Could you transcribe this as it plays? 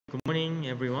Good morning,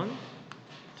 everyone.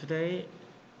 Today,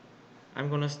 I'm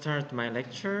going to start my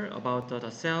lecture about the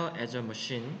cell as a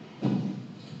machine.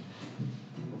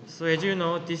 So as you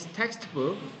know, this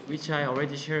textbook, which I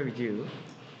already shared with you,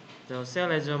 the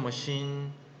cell as a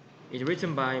machine is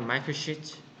written by Michael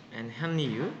Schitt and Henry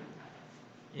Yu.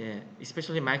 Yeah,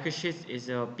 especially Michael Schitt is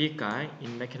a big guy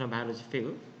in mechanobiology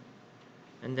field.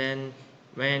 And then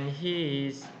when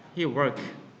he worked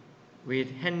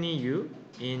with Henry Yu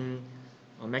in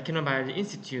a mechanobiology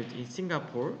institute in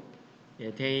Singapore. Yeah,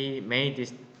 they made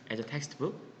this as a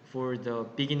textbook for the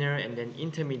beginner and then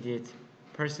intermediate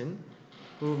person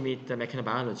who meet the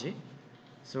mechanobiology.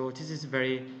 So this is a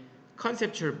very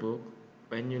conceptual book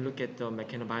when you look at the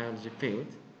mechanobiology field.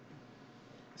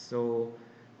 So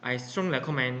I strongly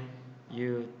recommend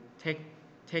you take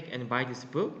and buy this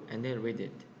book and then read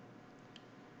it.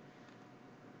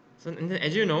 So and then,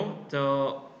 as you know,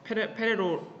 the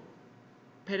Pedro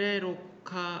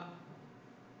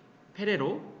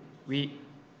we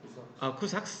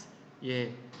Cossacks, yeah,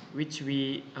 which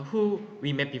we who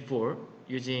we met before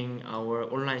using our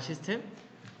online system.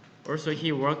 Also,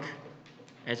 he worked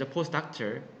as a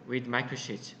postdoctor with Michael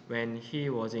Schitt when he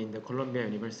was in the Columbia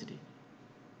University.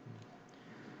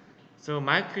 So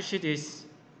Michael Schitt is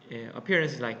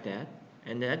appearance like that,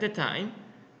 and at the time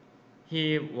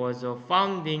he was a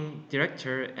founding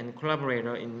director and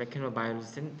collaborator in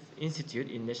Mechanobiology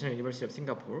Institute in National University of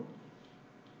Singapore.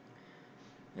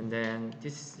 And then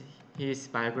this is his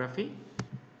biography.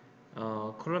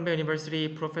 Columbia University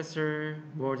professor,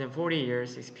 more than 40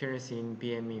 years experience in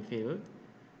BME field.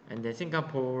 And then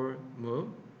Singapore move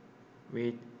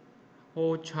with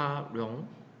Ho Cha Leong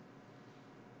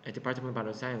at Department of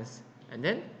Bioscience. And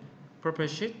then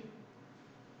professorship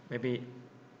maybe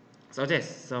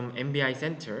suggest some MBI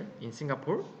center in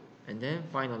Singapore. And then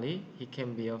finally he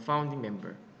can be a founder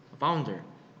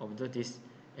of this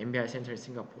MBI center in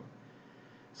Singapore.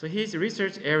 So his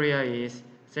research area is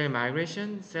cell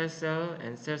migration, cell-cell,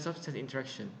 and cell-substance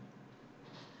interaction.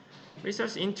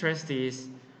 Research interest is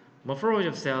morphology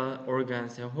of cell,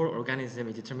 organs, and whole organism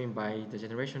is determined by the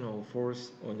generational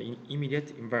force on the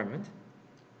immediate environment,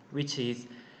 which is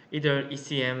either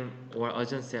ECM or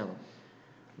urgent cell.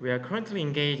 We are currently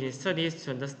engaged in studies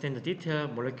to understand the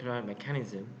detailed molecular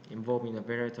mechanism involved in a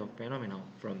variety of phenomena,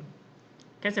 from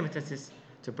cancer metastasis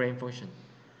to brain function.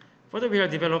 Further, we are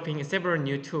developing several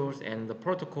new tools and the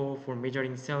protocol for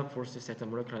measuring cell forces at the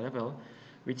molecular level,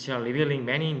 which are revealing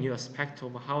many new aspects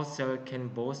of how cell can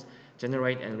both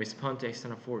generate and respond to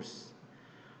external force.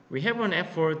 We have an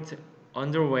effort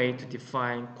underway to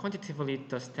define quantitatively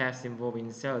the steps involved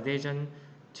in cell adhesion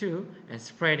to and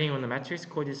spreading on the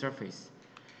matrix-coated surface.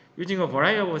 Using a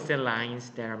variety of cell lines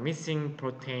that are missing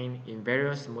protein in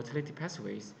various motility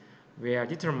pathways, we are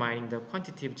determining the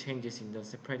quantitative changes in the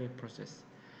spreading process.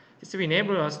 This will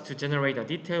enable us to generate a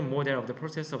detailed model of the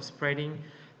process of spreading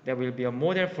that will be a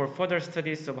model for further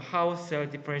studies of how cells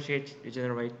differentiate,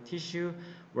 regenerate tissue,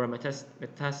 or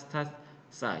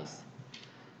metastasize.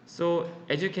 So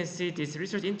as you can see, this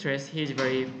research interest, he is a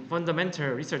very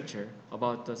fundamental researcher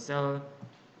about the cell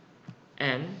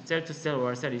and cell-to-cell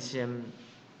or cell-ECM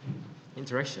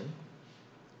interaction.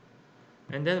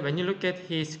 And then when you look at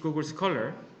his Google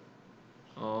Scholar,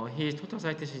 his total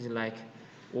citation is like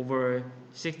over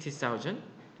 60,000,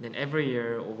 then every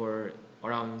year over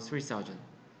around 3,000.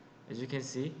 As you can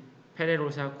see,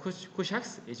 Pere-Rosa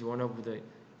Cossacks is one of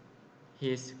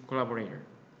his collaborator.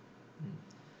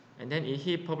 And then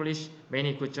he published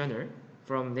many good journals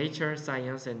from Nature,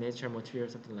 Science, and Nature Material,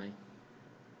 something like.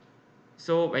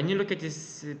 So when you look at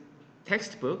this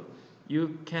textbook,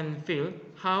 you can feel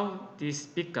how this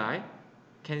big guy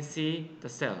can see the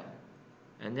cell.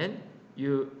 And then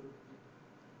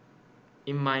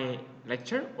in my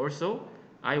lecture also,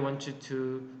 I want you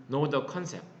to know the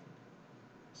concept.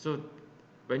 So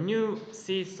when you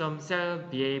see some cell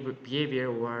behavior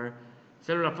or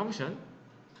cellular function,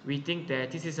 we think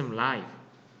that this is some life.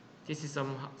 This is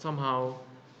somehow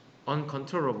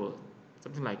uncontrollable,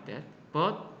 something like that.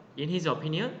 But in his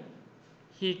opinion,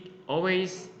 he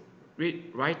always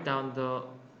write down the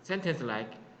sentence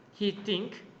like,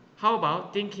 how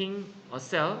about thinking a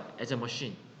cell as a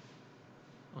machine?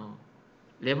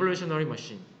 Revolutionary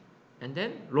machine, and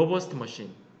then robust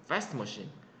machine, fast machine.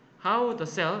 How the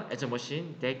cell as a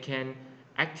machine, they can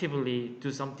actively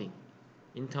do something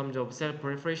in terms of cell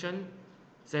proliferation,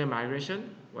 cell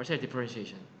migration, or cell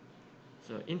differentiation.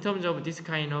 So in terms of this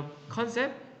kind of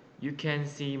concept, you can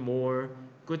see more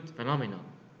good phenomena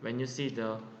when you see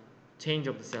the change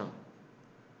of the cell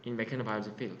in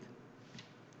mechanobiology field.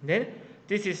 Then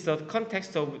this is the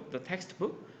context of the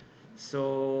textbook.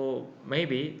 So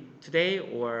maybe today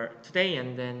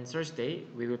and then Thursday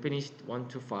we will finish 1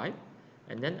 to 5,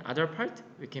 and then other part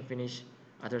we can finish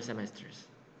other semesters.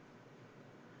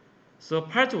 So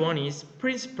part 1 is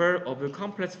principle of a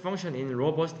complex function in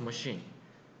robust machine.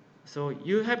 So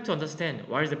you have to understand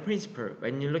what is the principle.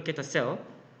 When you look at a cell,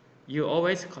 you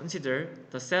always consider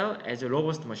the cell as a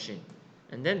robust machine.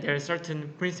 And then there is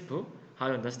certain principle how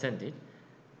you understand it.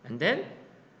 And then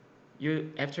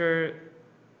you, after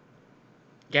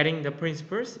getting the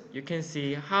principles, you can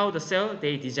see how the cell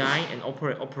they design and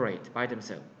operate by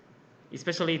themselves.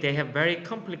 Especially they have very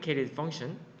complicated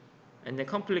function and the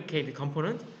complicated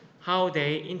component, how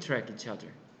they interact each other.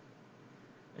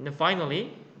 And then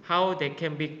finally, how they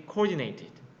can be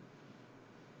coordinated.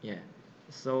 Yeah.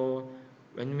 So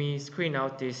when we screen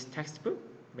out this textbook,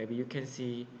 maybe you can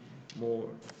see more.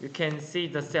 You can see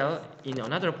the cell in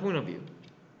another point of view.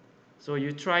 So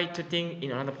you try to think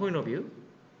in another point of view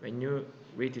when you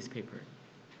read this paper.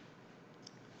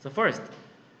 So first,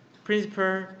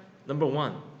 principle number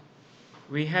 1.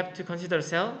 We have to consider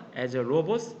cell as a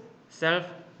robust,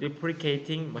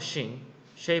 self-replicating machine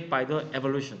shaped by the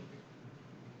evolution.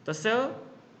 The cell,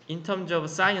 in terms of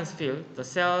science field, the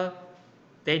cell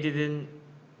they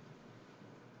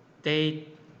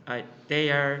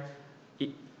are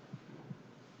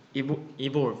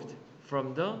evolved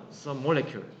from some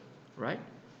molecule, right?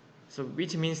 So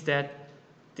which means that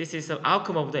this is an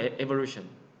outcome of the evolution.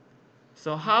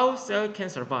 So how cell can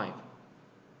survive?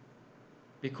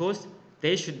 Because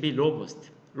they should be robust.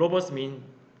 Robust means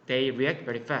they react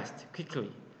very fast,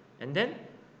 quickly, and then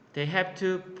they have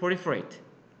to proliferate,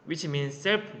 which means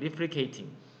self-replicating.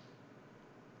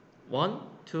 1,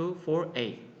 2, 4,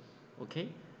 8. Okay,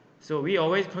 so we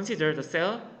always consider the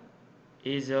cell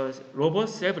is a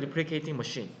robust self-replicating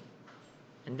machine,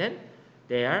 and then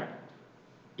they are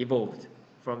evolved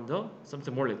from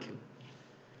some molecule.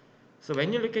 So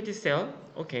when you look at this cell,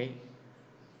 okay,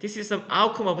 this is some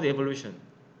outcome of the evolution.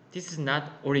 This is not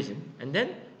origin. And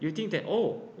then you think that,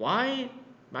 oh, why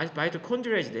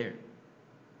mitochondria is there?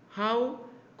 How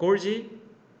Golgi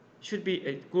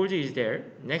Golgi is there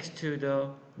next to the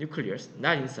nucleus,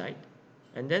 not inside.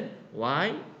 And then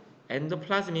why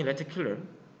endoplasmic reticulum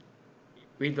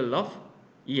with the love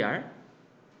ER,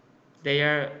 they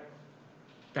are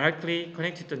directly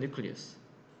connected to the nucleus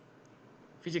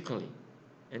physically.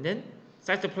 And then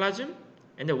cytoplasm,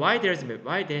 and then why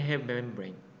they have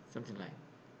membrane, something like.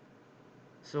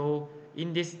 So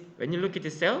in this, when you look at the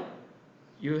cell,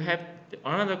 you have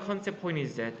another concept point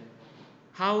is that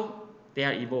how they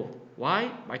are evolved.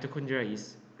 Why mitochondria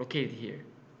is located here,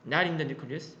 not in the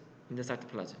nucleus, in the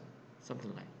cytoplasm,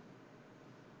 something like.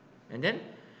 And then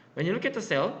when you look at the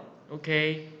cell,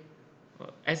 okay,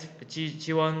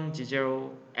 G1, G0,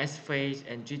 S phase,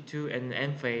 and G2 and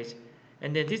N phase,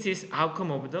 and then this is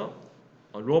outcome of the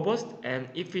robust and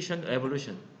efficient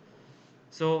evolution.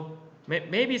 So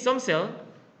maybe some cell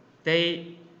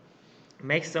they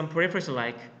make some proliferation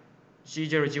like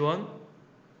G0, G1,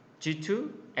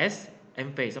 G2, S,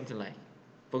 N phase, something like,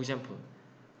 for example.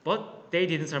 But they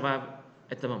didn't survive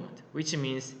at the moment, which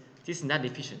means this is not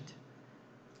efficient.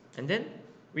 And then,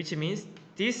 which means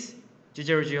this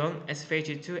G0, G1, S phase,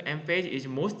 G2, N phase is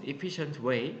most efficient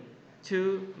way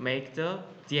to make the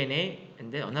DNA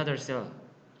and then another cell.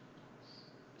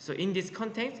 So in this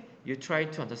context, you try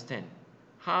to understand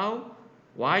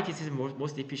why this is the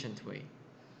most efficient way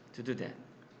to do that.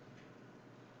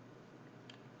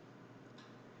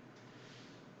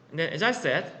 And then, as I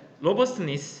said,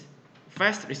 robustness,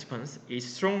 fast response is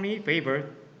strongly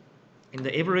favored in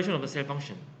the evolution of the cell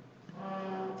function.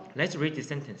 Let's read this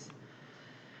sentence.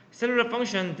 Cellular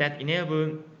function that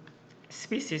enable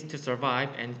species to survive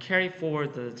and carry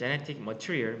forward the genetic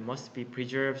material must be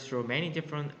preserved through many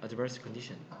different adverse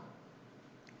conditions.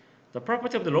 The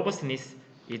property of the robustness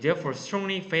is therefore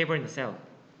strongly favored in the cell.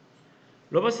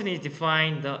 Robustness is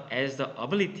defined as the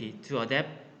ability to adapt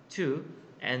to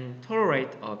and tolerate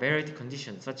a variety of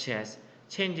conditions such as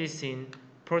changes in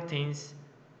proteins,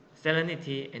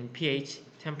 salinity and pH,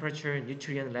 temperature,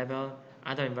 nutrient level,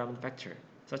 other environmental factors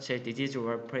such as disease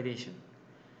or predation.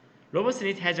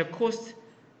 Robustness has a cost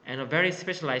and a very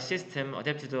specialized system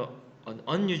adapted to an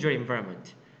unusual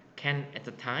environment, can at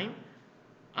the time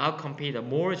outcompete a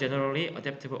more generally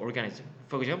adaptable organism.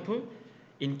 For example,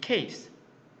 in caves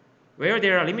where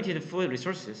there are limited food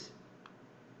resources,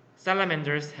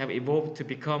 salamanders have evolved to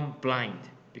become blind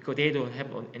because they don't have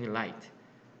any light,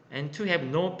 and to have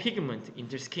no pigment in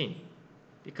their skin.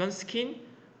 Because skin,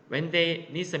 when they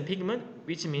need some pigment,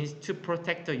 which means to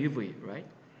protect the UV, right?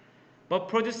 But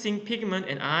producing pigment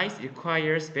and eyes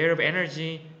requires variable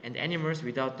energy, and animals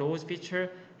without those features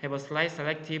have a slight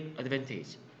selective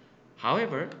advantage.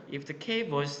 However, if the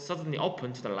cave was suddenly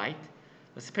open to the light,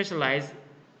 the specialized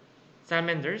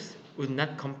salamanders would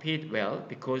not compete well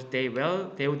because they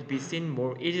would be seen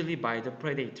more easily by the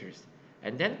predators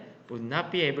and then would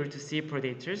not be able to see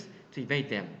predators to evade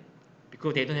them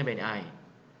because they don't have any eye.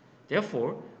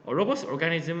 Therefore, a robust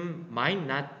organism might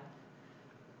not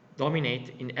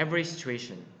dominate in every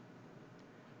situation.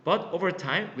 But over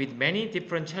time, with many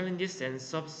different challenges and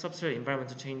substrate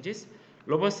environmental changes,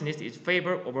 robustness is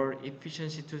favored over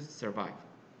efficiency to survive.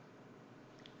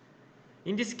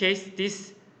 In this case,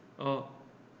 this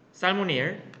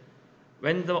salmonier,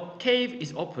 when the cave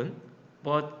is open,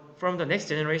 but from the next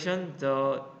generation,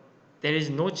 there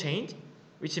is no change,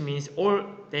 which means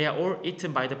they are all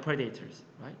eaten by the predators,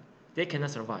 right? They cannot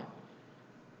survive.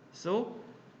 So,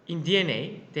 in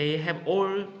DNA, they have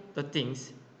all the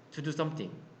things to do something.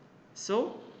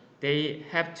 So, they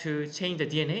have to change the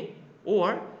DNA,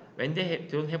 or when they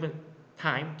don't have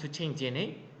time to change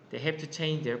DNA, they have to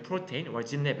change their protein or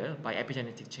gene level by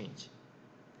epigenetic change.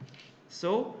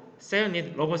 So, cells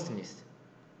need robustness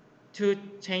to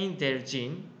change their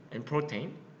gene and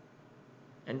protein.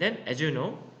 And then, as you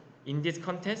know, in this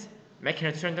context,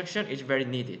 mechanical transduction is very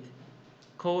needed.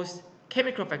 Because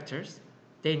chemical factors,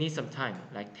 they need some time,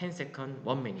 like 10 seconds,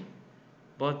 1 minute.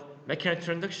 But mechanical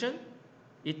transduction,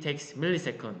 it takes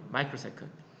millisecond, microsecond.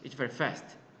 It's very fast.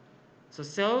 So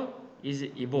cell is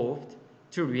evolved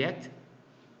to react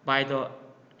by the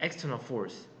external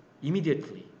force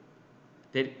immediately,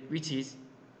 which is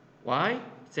why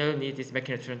cell needs this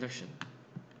mechanical transduction.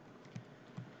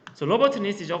 So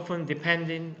robustness is often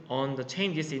dependent on the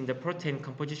changes in the protein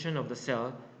composition of the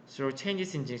cell through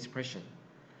changes in gene expression.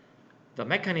 The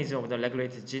mechanism of the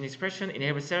regulated gene expression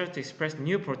enables cells to express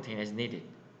new protein as needed.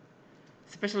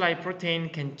 Specialized protein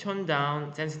can tone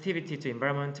down sensitivity to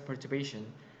environmental perturbation,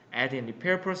 aid in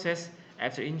repair process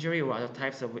after injury or other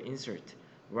types of insult,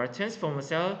 or transform a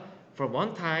cell from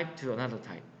one type to another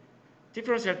type.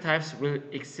 Different cell types will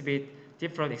exhibit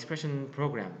different expression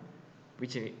program,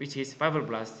 which is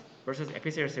fibroblast versus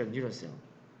epithelial cell neuron cell.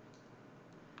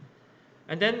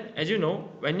 And then, as you know,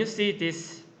 when you see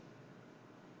this,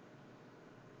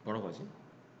 뭐라고 하지?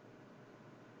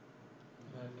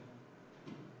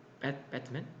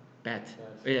 Batman? Bat.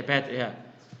 Yeah, bat, yeah.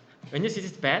 When you see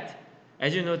this bat,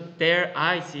 as you know, their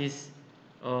eyes is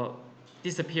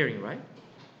disappearing, right?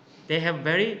 They have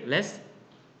very less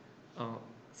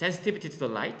sensitivity to the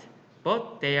light,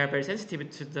 but they are very sensitive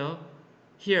to the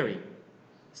hearing.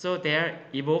 So they are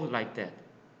evolved like that.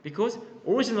 Because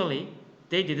originally,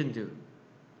 they didn't do.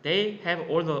 They have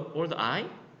all the eye,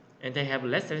 and they have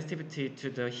less sensitivity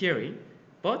to the hearing,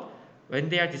 but when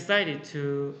they are decided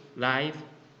to live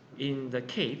in the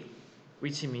cave,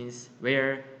 which means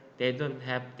where they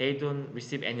don't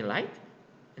receive any light,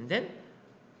 and then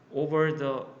over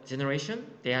the generation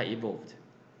they are evolved.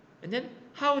 And then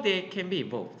how they can be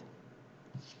evolved?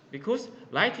 Because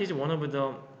light is one of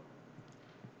the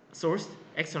source,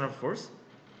 external force,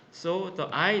 so the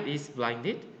eye is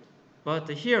blinded, but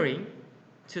the hearing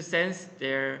to sense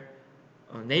their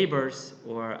neighbors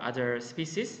or other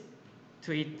species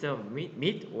to eat the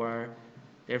meat or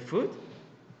their food,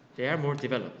 they are more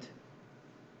developed.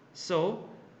 So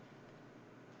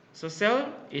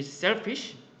cell is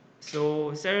selfish,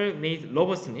 so cell needs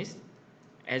robustness.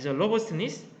 As a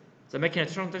robustness, the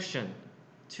mechanical transduction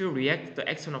to react to the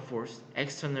external force,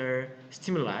 external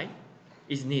stimuli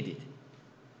is needed.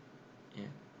 Yeah.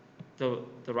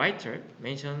 The writer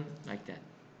mentioned like that.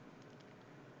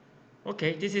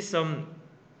 Okay, this is some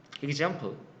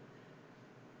example.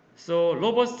 So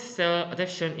robust cell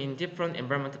adaptation in different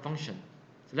environmental function.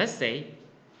 So let's say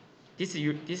this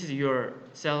is your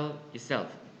cell itself.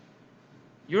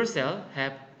 Your cell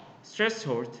have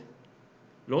threshold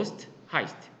lost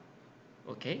height.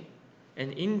 Okay,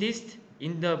 and in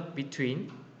the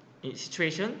between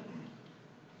situation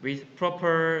with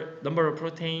proper number of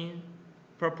protein,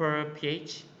 proper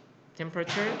pH,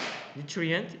 temperature,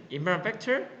 nutrient, environment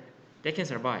factor, they can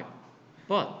survive.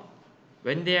 But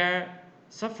when they are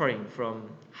suffering from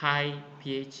high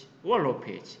pH or low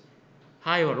pH,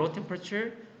 high or low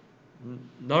temperature,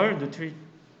 not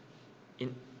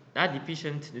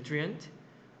deficient nutrient,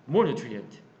 more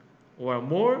nutrient, or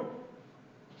more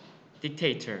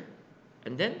dictator,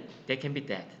 and then they can be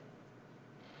dead.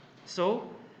 So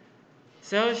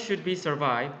cells should be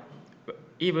survive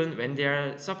even when they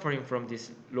are suffering from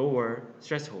this lower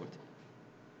threshold.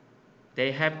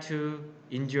 They have to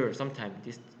endure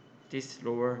sometimes this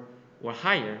lower or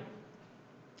higher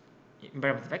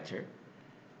environmental factor.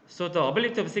 So the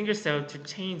ability of single cell to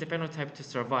change the phenotype to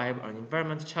survive an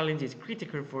environmental challenge is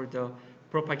critical for the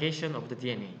propagation of the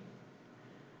DNA.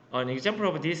 An example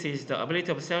of this is the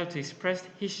ability of a cell to express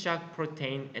heat shock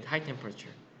protein at high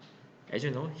temperature. As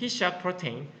you know, heat shock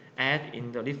protein aid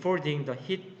in the refolding the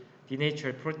heat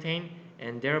denatured protein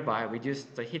and thereby reduce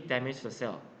the heat damage to the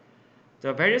cell.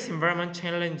 The various environment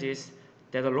challenges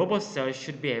that a robot cell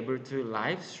should be able to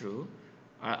live through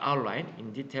are outlined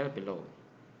in detail below.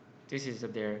 This is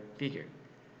their figure.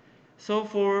 So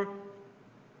for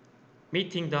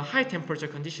meeting the high temperature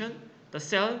condition, the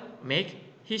cell make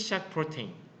heat shock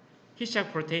protein. Heat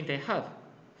shock protein they have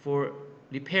for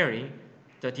repairing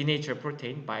the denatured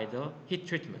protein by the heat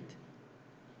treatment.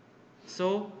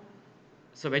 So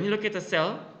when you look at the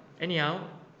cell, anyhow,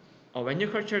 or when you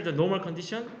culture the normal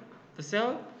condition, the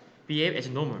cell behave as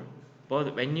normal.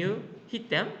 But when you heat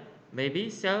them, maybe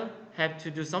cell have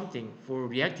to do something for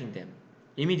reacting them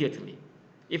immediately.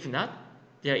 If not,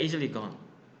 they are easily gone.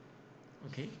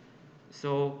 Okay,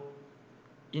 so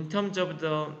in terms of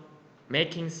the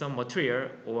making some material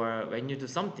or when you do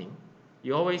something,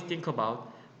 you always think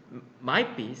about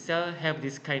might be cell have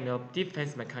this kind of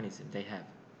defense mechanism they have,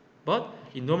 but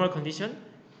in normal condition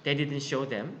they didn't show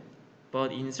them,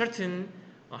 but in certain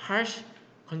harsh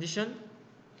condition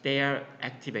they are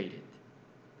activated.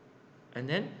 And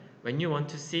then when you want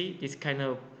to see this kind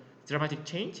of dramatic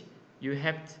change, you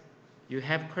have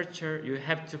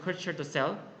to culture the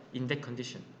cell in that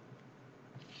condition.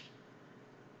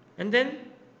 And then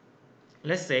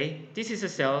let's say this is a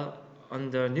cell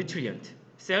under nutrient.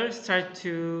 Cells start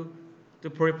to do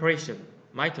proliferation,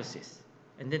 mitosis,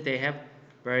 and then they have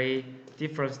very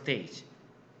different stage.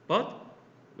 But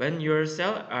when your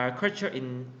cell are cultured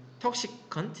in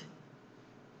toxicant,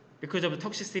 because of the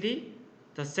toxicity,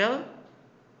 the cell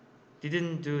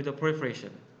didn't do the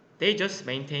proliferation. They just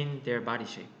maintain their body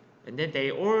shape, and then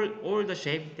they all the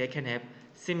shape they can have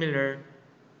similar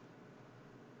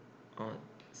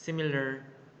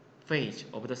phase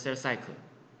of the cell cycle.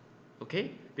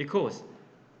 Okay, because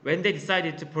when they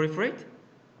decided to proliferate,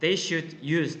 they should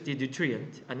use the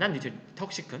nutrient, non-nutrient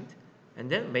toxicant, and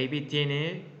then maybe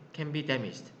DNA can be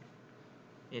damaged.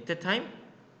 At that time,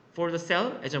 for the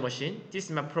cell as a machine, this is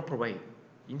not proper way.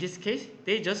 In this case,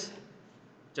 they just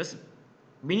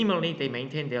minimally they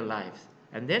maintain their lives,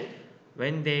 and then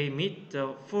when they meet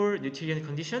the full nutrient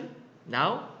condition,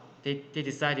 now they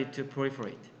decided to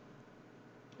proliferate.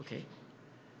 Okay,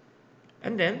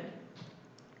 and then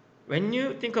when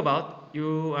you think about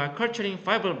you are culturing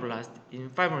fibroblast in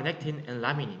fibronectin and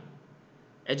laminin,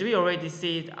 as we already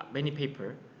see many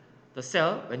paper, the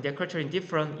cell when they are culturing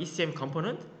different ECM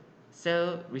component,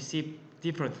 cell receive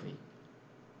differently.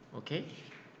 Okay,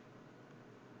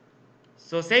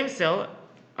 so same cell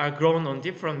are grown on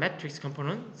different matrix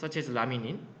components such as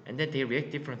laminin, and then they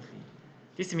react differently.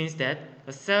 This means that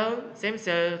the same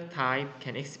cell type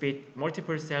can exhibit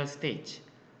multiple cell stage.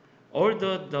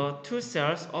 Although the two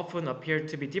cells often appear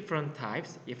to be different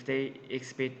types, if they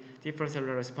exhibit different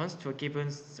cellular response to a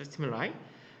given stimuli,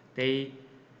 they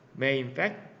may in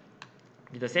fact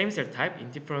be the same cell type in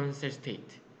different cell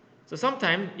state. So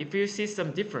sometimes if you see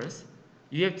some difference,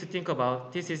 you have to think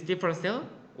about this is different cell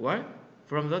or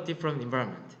from the different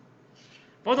environment.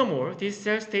 Furthermore, these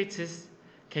cell states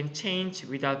can change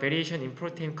without variation in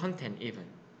protein content even.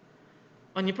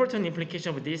 An important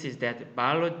implication of this is that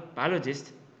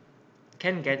biologists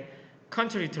can get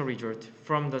contradictory result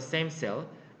from the same cell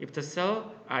if the cells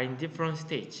are in different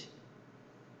stage.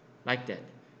 Like that.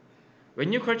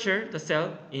 When you culture the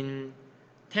cell in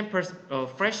 10%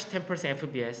 fresh 10%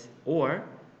 FBS or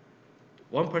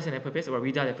 1% FBS or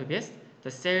without FBS,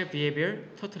 the cell behavior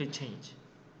totally change,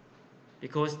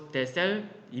 because the cell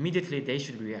immediately they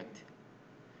should react.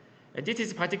 And this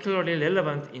is particularly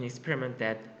relevant in experiments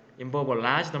that involve a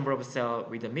large number of cells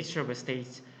with a mixture of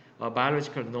states of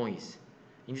biological noise.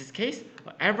 In this case,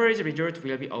 an average result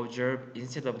will be observed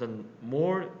instead of the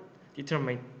more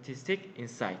deterministic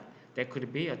insight that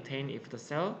could be attained if the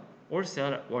cell or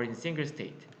cell were in single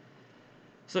state.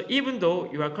 So even though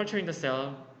you are culturing the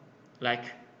cell like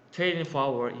 24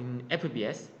 hours in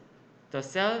FBS, the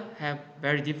cell have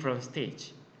very different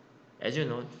stage. As you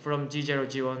know, from G0,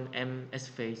 G1, MS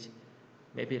phase,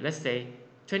 maybe let's say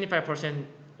 25%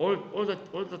 all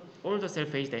the cell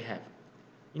phase they have.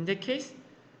 In that case,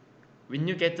 when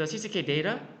you get the CCK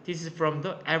data, this is from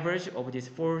the average of these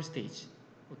 4 stages.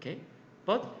 Okay,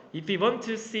 but if we want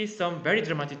to see some very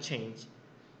dramatic change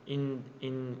in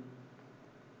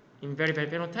very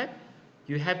phenotype,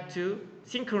 you have to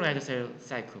synchronize the cell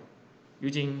cycle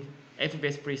using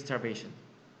FBS-free starvation.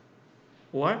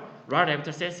 Or rather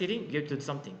after cell seeding, you have to do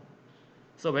something.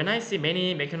 So when I see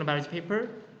many mechanobiology paper,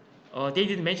 they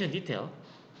didn't mention detail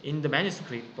in the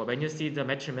manuscript, but when you see the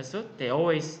material method, they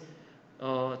always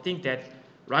think that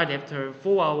right after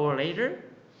 4 hours later,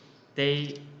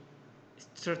 they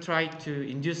try to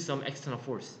induce some external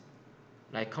force,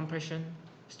 like compression,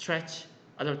 stretch,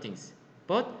 other things.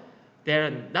 But there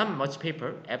are not much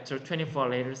paper after 24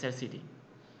 later cell seeding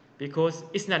because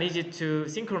it's not easy to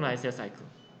synchronize cell cycle.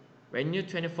 When you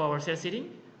 24-hour cell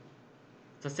seeding,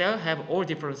 the cell have all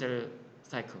different cell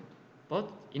cycle,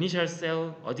 but initial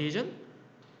cell adhesion,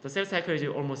 the cell cycle is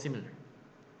almost similar.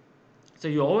 So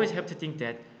you always have to think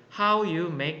that how you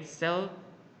make cell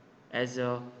as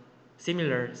a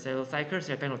similar cell cycle,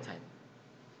 cell phenotype.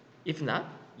 If not,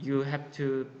 you have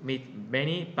to meet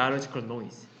many biological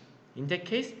noise. In that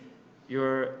case,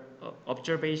 your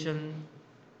observation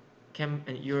can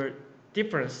and your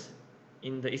difference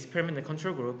in the experiment and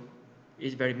control group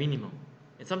is very minimal,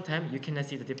 and sometimes you cannot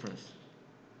see the difference.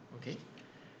 Okay,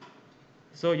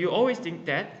 so you always think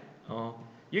that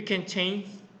you can change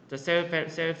the cell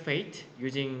fate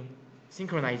using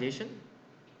synchronization,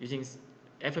 using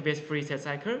FBS-free cell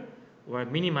cycle, or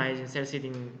minimizing cell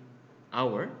seeding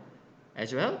hour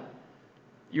as well.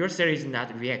 Your cell is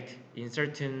not react in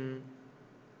certain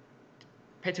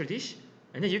petri dish,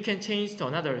 and then you can change to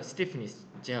another stiffness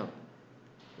gel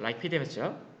like PDMS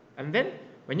gel, and then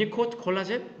when you coat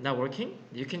collagen not working,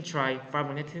 you can try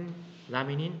fibronectin,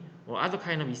 laminin, or other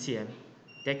kind of ECM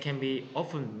that can be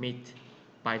often met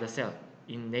by the cell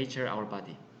in nature our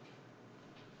body.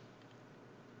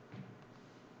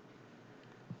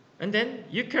 And then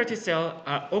eukaryotic cells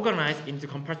are organized into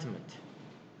compartments.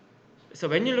 So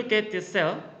when you look at this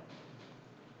cell,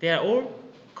 they are all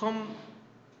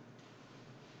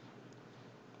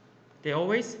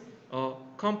always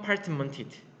compartmented.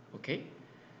 Okay,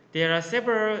 there are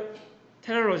several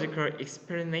teleological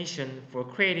explanations for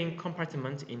creating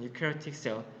compartments in eukaryotic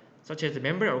cell, such as the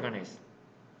membrane organelles,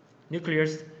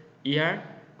 nucleus, ER,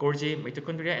 Golgi,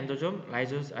 mitochondria, endosome,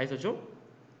 lysosome,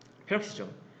 peroxisome.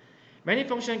 Many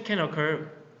functions can occur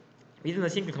within a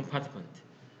single compartment.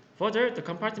 Further, the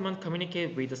compartment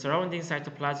communicates with the surrounding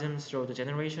cytoplasm through the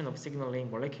generation of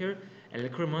signaling molecule and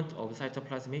recruitment of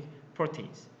cytoplasmic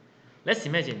proteins. Let's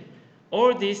imagine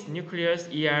all these nucleus,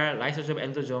 ER, lysosome,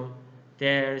 endosome,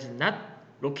 they're not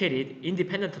located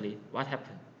independently. What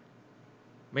happened?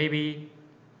 Maybe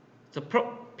the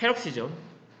peroxisome,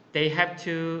 they have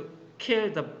to kill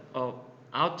the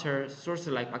outer source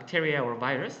like bacteria or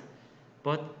virus,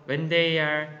 but when they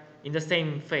are in the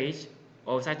same phase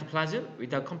of cytoplasm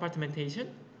without compartmentation,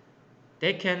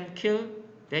 they can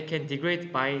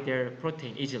degrade by their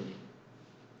protein easily.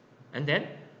 And then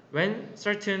when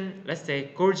certain, let's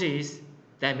say, Golgi is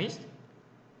damaged,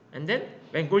 and then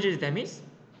when Golgi is damaged,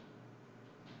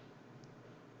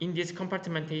 in this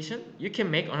compartmentation, you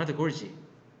can make another Golgi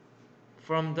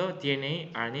from the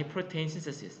DNA, RNA, protein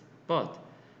synthesis. But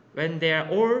when they are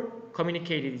all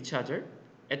communicated with each other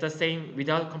at the same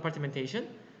without compartmentation,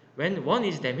 when one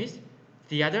is damaged,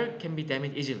 the other can be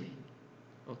damaged easily.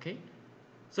 Okay,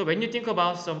 so when you think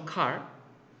about some car,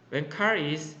 when car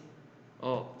is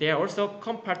they are also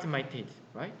compartmented,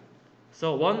 right?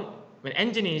 So when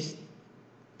engine is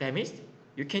damaged,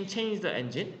 you can change the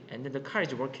engine and then the car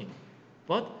is working.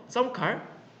 But some car,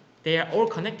 they are all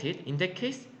connected. In that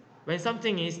case, when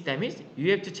something is damaged, you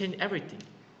have to change everything.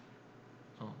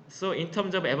 So in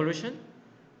terms of evolution,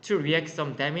 to react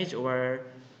some damage or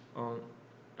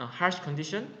a harsh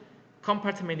condition,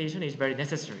 compartmentation is very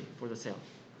necessary for the cell.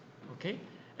 Okay,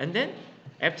 and then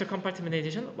after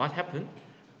compartmentation, what happened?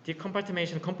 The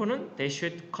compartmentation component, they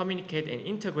should communicate and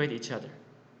integrate each other,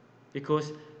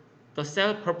 because the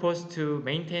cell purpose to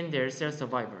maintain their cell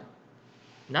survival,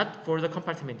 not for the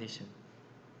compartmentation.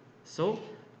 So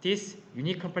this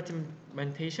unique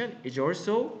compartmentation is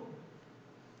also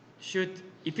should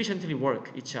efficiently work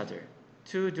each other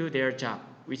to do their job,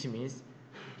 which means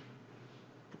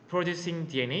producing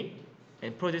DNA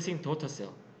and producing daughter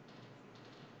cell.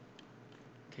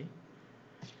 Okay.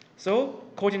 So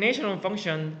coordination of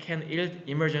function can yield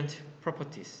emergent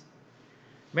properties.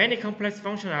 Many complex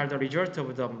functions are the result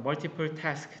of the multiple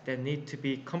tasks that need to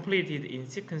be completed in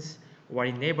sequence or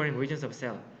in neighboring regions of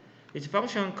cell. Each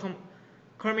function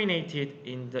culminated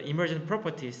in the emergent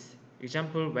properties.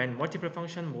 Example, when multiple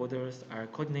function models are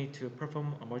coordinated to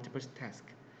perform a multiple task.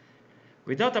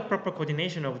 Without the proper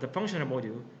coordination of the functional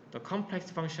module, the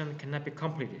complex function cannot be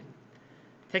completed.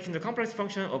 Taking the complex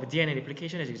function of DNA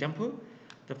replication as example,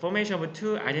 the formation of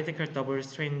two identical double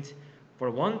strands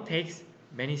for one takes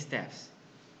many steps.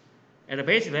 At a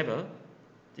base level,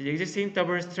 the existing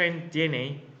double-strand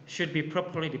DNA should be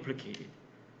properly replicated.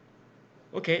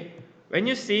 Okay, when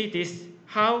you see this,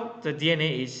 how the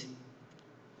DNA is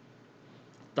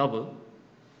double,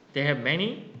 they have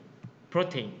many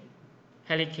protein,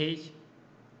 helicase,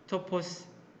 topos,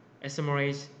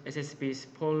 isomerase, SSBs,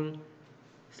 pol,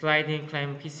 sliding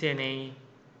clamp, pCNA,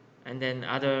 and then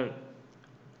other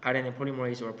RNA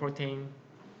polymerase or protein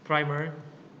primer.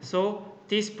 So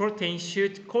these proteins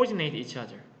should coordinate each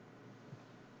other.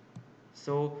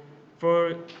 So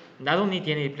for not only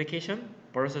DNA replication,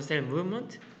 but also cell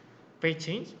movement, phase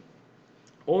change,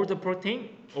 all the protein,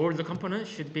 all the components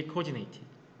should be coordinated.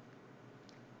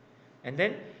 And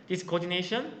then this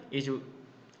coordination is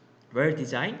well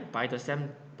designed by the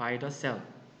cell.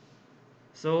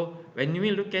 So when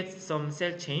we look at some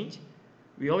cell change,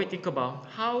 we always think about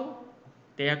how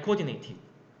they are coordinated.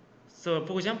 So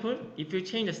for example, if you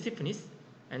change the stiffness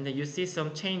and then you see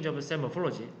some change of cell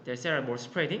morphology, the cells are more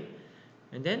spreading,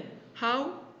 and then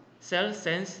how cells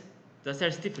sense the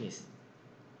cell stiffness,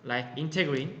 like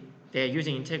integrin, they are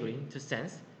using integrin to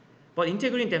sense, but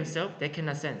integrin themselves they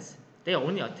cannot sense, they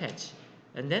only attach,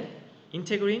 and then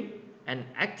integrin and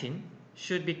actin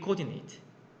should be coordinated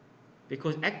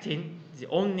because actin is the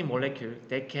only molecule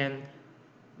that can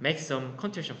make some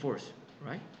contraction force,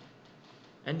 right?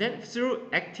 And then through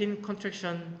actin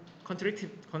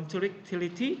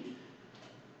contractility,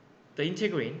 the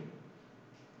integrin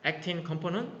actin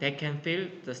component that can feel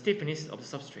the stiffness of the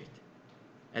substrate.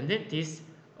 And then this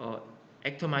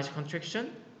ectomized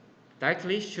contraction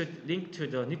directly should link to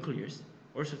the nucleus,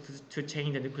 also to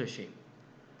change the nuclear shape.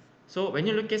 So when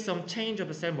you look at some change of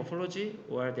the cell morphology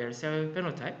or their cell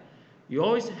phenotype, you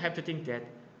always have to think that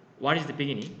what is the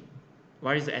beginning,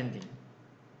 what is the ending,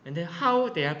 and then how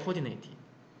they are coordinated.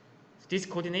 So this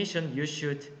coordination you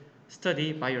should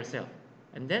study by yourself,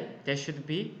 and then they should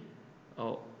be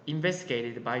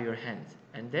investigated by your hands,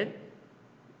 and then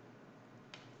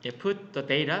you put the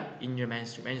data in your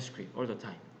manuscript all the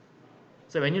time.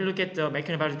 So when you look at the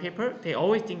mechanobiology paper, they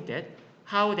always think that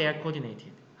how they are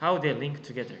coordinated, how they link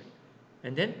together,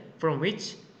 and then from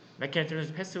which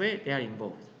mechanotransfer pathway they are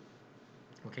involved.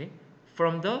 Okay,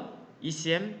 from the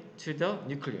ECM to the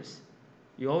nucleus.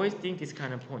 You always think this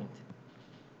kind of point.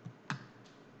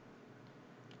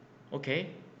 Okay,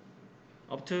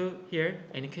 up to here,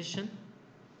 any question?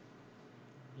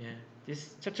 Yeah,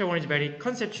 this chapter 1 is very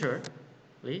conceptually.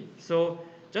 So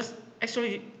just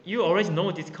actually you already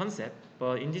know this concept,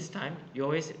 but in this time you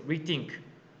always rethink.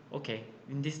 Okay,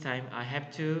 in this time I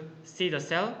have to see the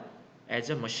cell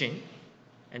as a machine,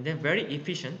 and then very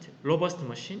efficient, robust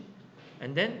machine,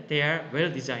 and then they are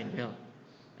well designed well.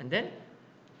 And then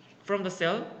from the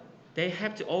cell, they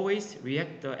have to always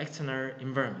react the external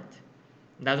environment,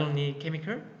 not only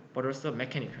chemical but also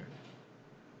mechanical.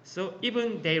 So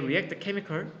even they react the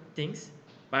chemical things,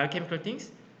 biochemical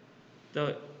things,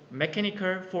 the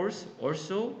mechanical force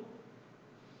also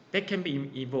that can be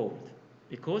evolved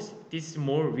because this is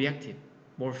more reactive,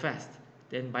 more fast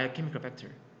than biochemical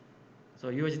factor. So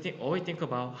you always think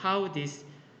about how this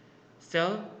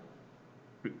cell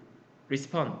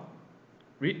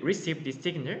receive this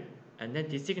signal, and then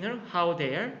this signal how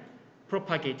they are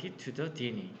propagated to the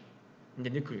DNA in the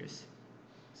nucleus.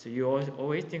 So you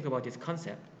always think about this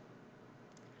concept.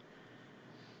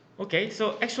 Okay,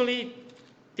 so actually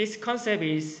this concept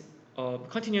is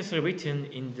continuously written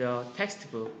in the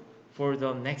textbook for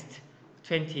the next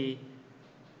 20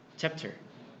 chapter.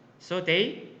 So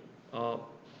they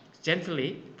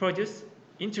gently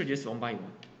introduce one by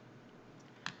one.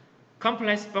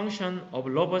 Complex function of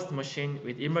robust machine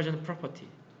with emergent property.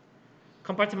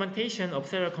 Compartmentation of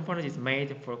cellular components is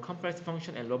made for complex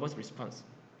function and robust response.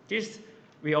 This,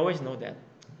 we always know that.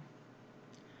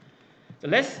 So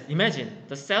let's imagine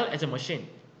the cell as a machine.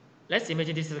 Let's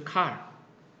imagine this is a car.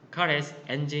 Car has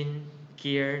engine,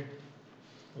 gear,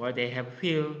 where they have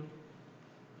wheel,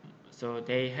 so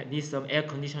they need some air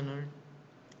conditioner,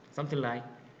 something like.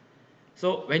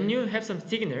 So when you have some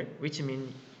signal, which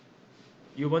means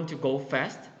you want to go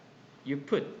fast, you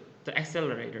put the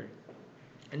accelerator,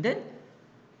 and then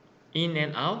in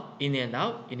and out, in and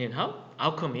out, in and out.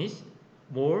 Outcome is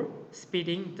more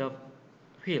speeding the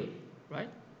wheel, right?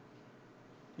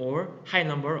 More high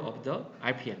number of the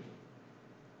RPM.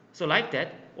 So like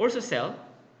that, also cell,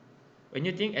 when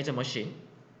you think as a machine,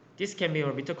 this can be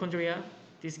your mitochondria,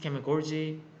 this can be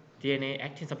Golgi, DNA,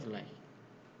 actin, something like.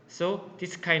 So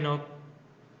this kind of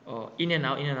in and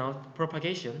out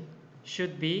propagation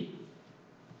should be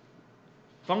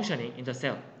functioning in the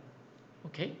cell.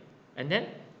 Okay, and then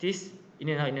this in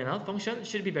and out function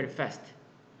should be very fast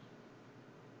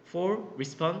for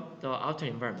respond the outer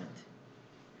environment.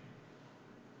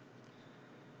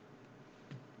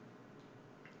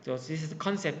 So this is the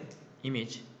concept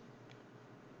image.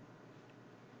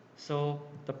 So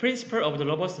the principle of the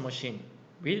robust machine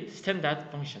with standard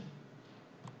function.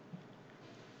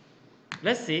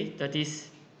 Let's see that this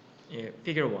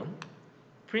figure 1.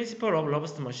 Principle of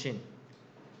robust machine.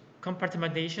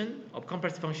 Compartmentation of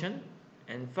complex function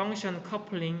and function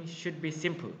coupling should be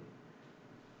simple.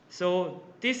 So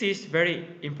this is very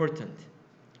important.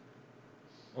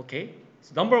 Okay,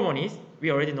 so number 1 is,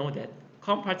 we already know that,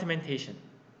 compartmentation.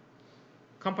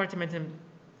 Compartmentation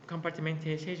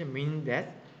means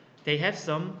that they have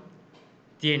some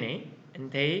DNA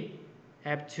and they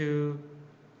have to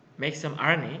make some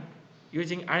RNA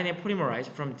using RNA polymerase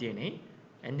from DNA,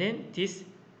 and then this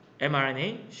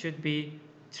mRNA should be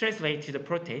translated to the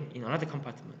protein in another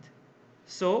compartment.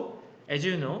 So as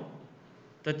you know,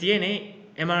 the DNA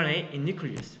mRNA in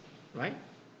nucleus, right?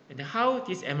 And how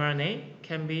this mRNA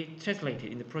can be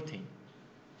translated in the protein?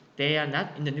 They are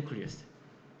not in the nucleus.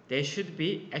 They should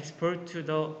be exported to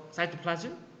the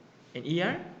cytoplasm and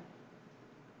ER.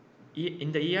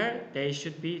 In the ER, they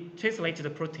should be translated to the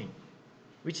protein,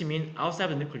 which means outside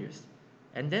the nucleus.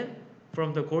 And then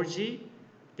from the Golgi,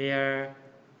 they are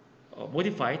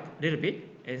modified a little bit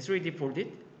and 3D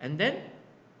folded. And then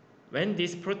when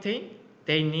this protein,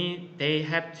 they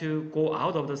have to go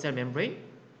out of the cell membrane,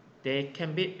 they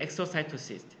can be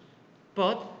exocytosis.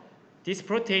 But this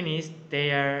protein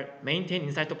they are maintained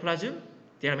in cytoplasm,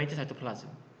 they are maintained in cytoplasm.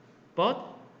 But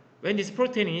when this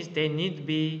protein they need to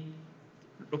be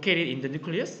located in the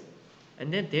nucleus,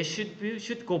 and then they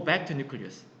should go back to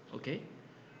nucleus. Okay,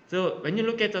 so when you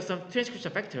look at some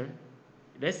transcription factor,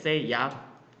 let's say YAP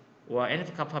or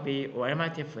NF-kappa B or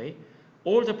MITFA,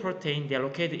 all the protein they are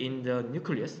located in the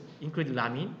nucleus, including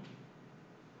lamine.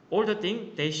 All the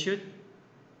things they should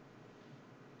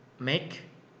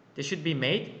be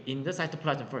made in the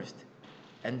cytoplasm first,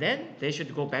 and then they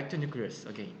should go back to nucleus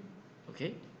again.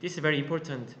 Okay, this is a very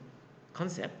important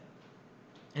concept.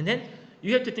 And then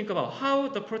you have to think about how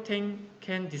the protein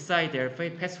can decide their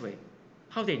pathway.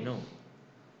 How they know?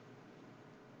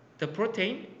 The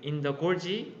protein in the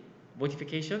Golgi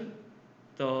modification,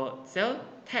 the cell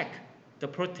tag the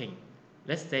protein,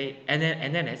 let's say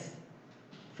NNS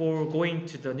for going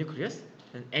to the nucleus,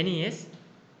 and NES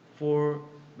for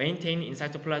maintaining in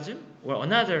cytoplasm, or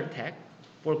another tag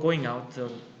for going out the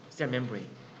cell membrane.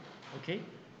 Okay,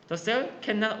 the cell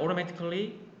cannot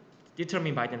automatically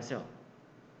determine by themselves.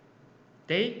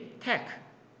 They tag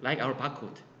like our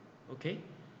barcode. Okay,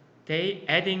 they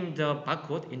adding the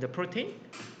barcode in the protein.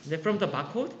 Then from the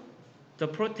barcode, the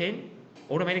protein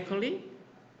automatically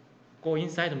go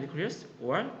inside the nucleus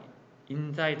or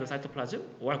inside the cytoplasm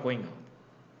or going out.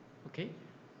 Okay,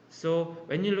 so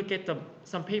when you look at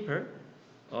some paper,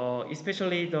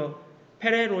 especially the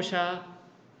Pereira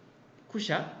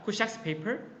Cushak's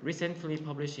paper recently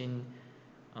published in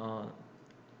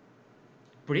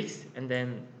Bricks and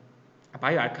then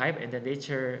bioRxiv and then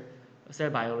Nature Cell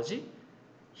Biology,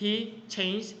 he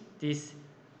changed this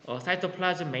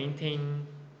cytoplasm maintain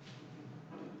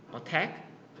tag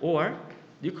or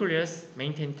nucleus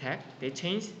maintain tag. They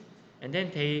changed, and then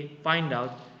they find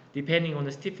out depending on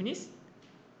the stiffness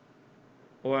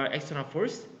or external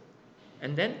force,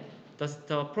 and then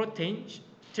the protein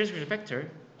transcription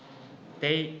factor,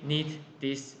 they need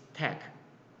this tag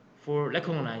for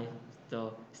recognize the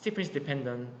stiffness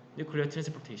dependent nuclear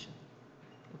transportation.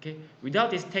 Okay, without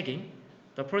this tagging,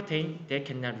 the protein they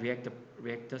cannot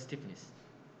react the stiffness.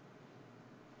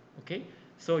 Okay,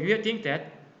 so you have to think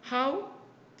that how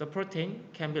the protein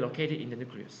can be located in the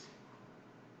nucleus.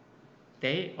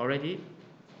 They already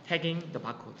tagging the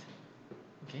barcode.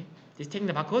 Okay, this tagging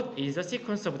the barcode is a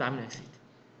sequence of the amino acid.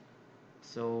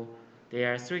 So they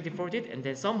are 3D folded, and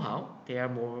then somehow they are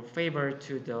more favored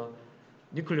to the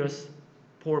nucleus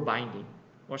pore binding.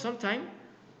 Or sometimes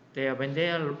when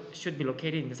they should be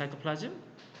located in the cytoplasm,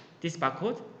 this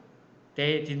barcode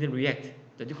they didn't react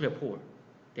the nuclear pore.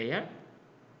 They are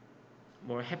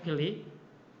more happily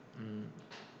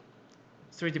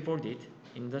 3D folded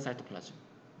in the cytoplasm.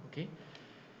 Okay,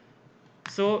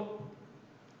 so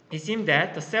it seems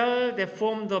that the cells that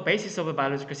form the basis of a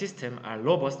biological system are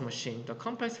robust machines. The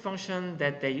complex function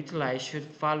that they utilize should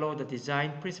follow the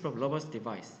design principle of robust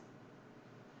device.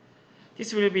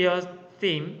 This will be a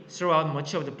theme throughout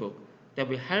much of the book that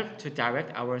will help to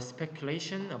direct our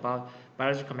speculation about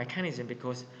biological mechanism,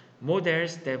 because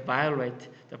models that violate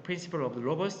the principle of the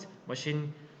robust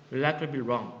machine will likely be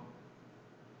wrong.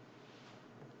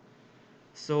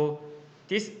 So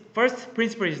this first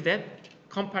principle is that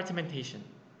compartmentation.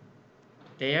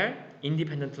 They are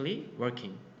independently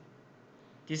working.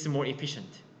 This is more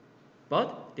efficient,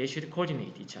 but they should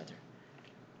coordinate each other.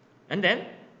 And then,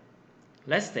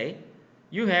 let's say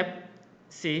you have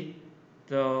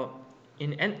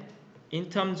in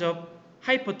terms of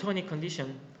hypotonic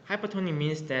condition. Hypotonic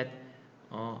means that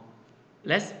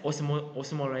less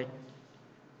osmotic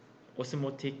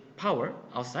osmotic power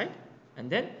outside, and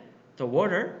then the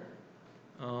water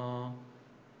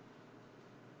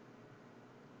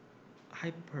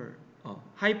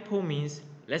hypo means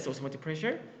less osmotic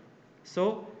pressure,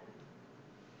 so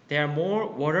there are more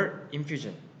water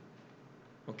infusion.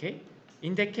 Okay,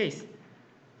 in that case,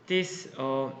 this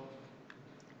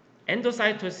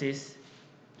endocytosis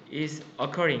is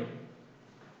occurring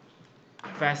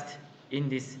fast in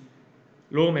this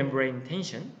low membrane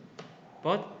tension,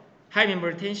 but high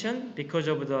membrane tension, because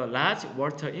of the large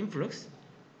water influx,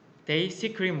 they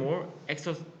secrete more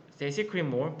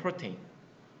protein.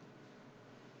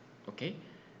 Okay,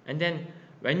 and then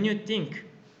when you think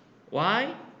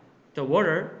why the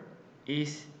water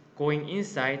is going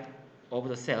inside of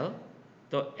the cell,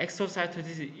 the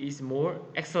exocytosis is more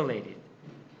accelerated.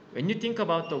 When you think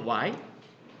about the why,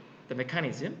 the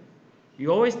mechanism,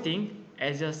 you always think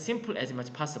as simple as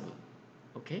much possible.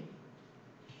 Okay,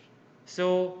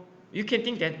 so you can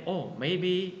think that, oh,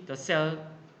 maybe the cell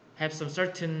have some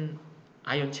certain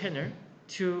ion channel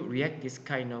to react this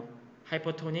kind of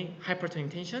hypertonic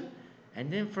tension,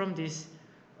 and then from this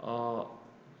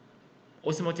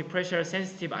osmotic pressure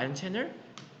sensitive ion channel,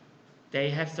 they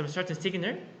have some certain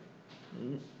signal,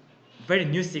 very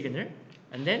new signal,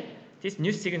 and then this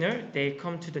new signal, they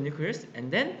come to the nucleus,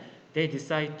 and then they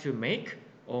decide to make,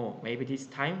 oh, maybe it's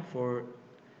time for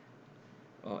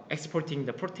exporting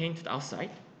the protein to the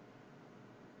outside.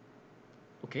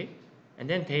 Okay, and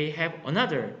then they have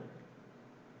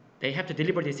to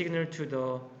deliver the signal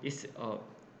to this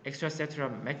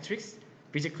extracellular matrix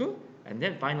vesicle, and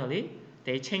then finally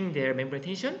they change their membrane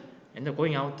tension and they're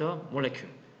going out the molecule.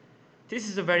 This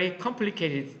is a very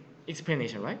complicated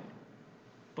explanation, right?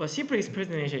 But simple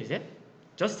explanation is that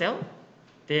just cell,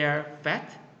 they are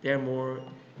fat, they are more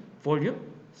volume,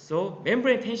 so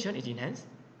membrane tension is enhanced.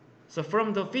 So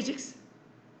from the physics,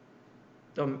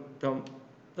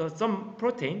 some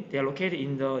protein, they are located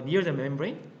in near the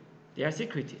membrane, they are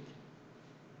secreted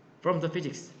from the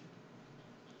physics.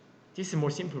 This is a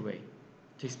more simple way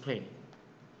to explain it.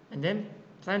 And then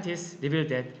scientists revealed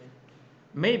that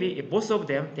maybe if both of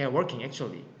them, they are working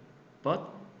actually, but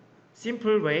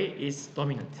simple way is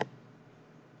dominant.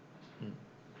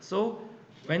 So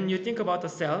when you think about the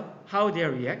cell, how they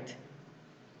react,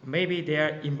 maybe they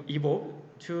are evolved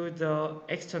to the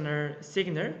external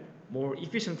signal more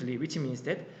efficiently, which means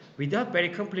that without very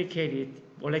complicated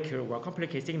molecule or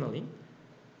complicated signaling,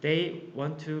 they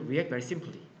want to react very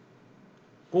simply,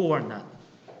 go or not,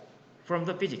 from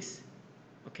the physics.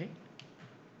 Okay?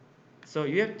 So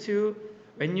you have to,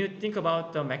 when you think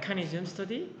about the mechanism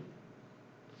study,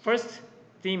 first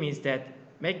theme is that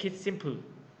make it simple.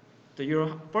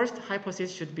 Your first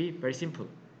hypothesis should be very simple.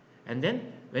 And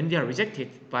then when they are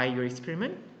rejected by your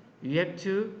experiment, you have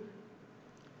to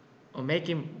make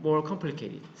it more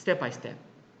complicated, step by step.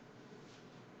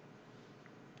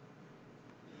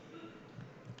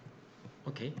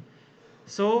 Okay,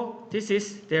 so this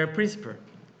is their principle.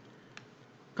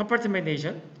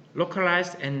 Compartmentalization,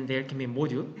 localized, and there can be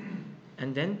module.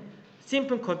 And then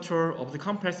simple control of the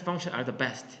complex function are the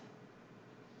best.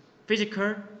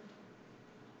 Physical,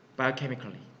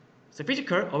 biochemically. So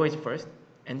physical always first,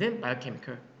 and then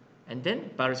biochemical, and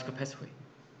then biological pathway.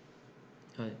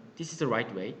 This is the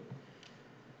right way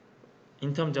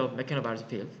in terms of mechanobiology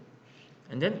field.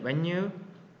 And then when you,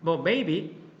 well,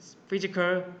 maybe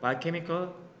physical,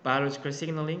 biochemical, biological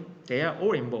signaling, they are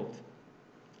all involved.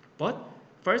 But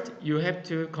first you have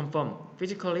to confirm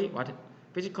physically what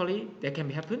physically that can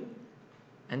be happen,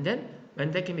 and then when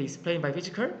that can be explained by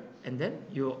physical, and then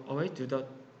you always do the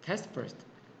test first.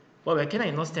 But when can I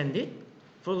understand it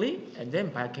fully, and then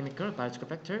biochemical, biological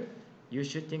factor, you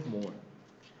should think more.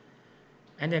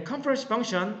 And the convergence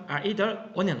function are either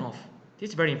on and off. This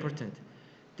is very important.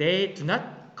 They do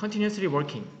not continuously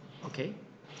working. Okay,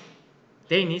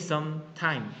 they need some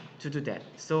time to do that.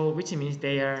 So which means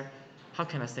they are, how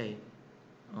can I say,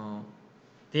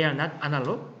 they are not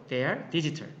analog, they are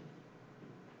digital.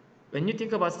 When you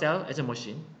think about cell as a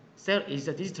machine, cell is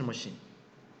a digital machine.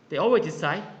 They always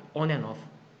decide on and off.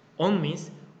 On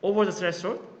means over the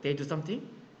threshold they do something,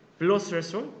 below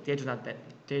threshold they do not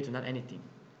anything.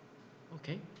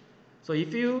 Okay, so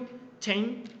if you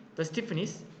change the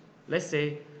stiffness, let's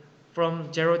say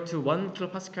from 0 to 1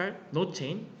 kilopascal, no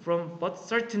change. From but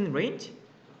certain range,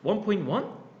 1.1,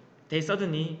 they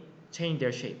suddenly change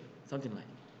their shape, something like.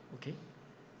 Okay,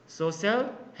 so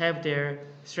cell have their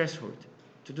threshold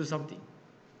to do something.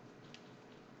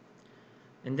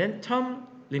 And then term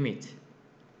limit,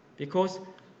 because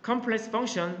complex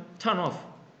function turn off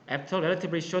after a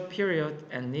relatively short period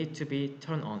and need to be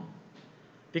turned on.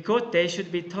 Because they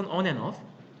should be turned on and off,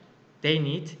 they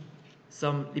need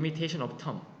some limitation of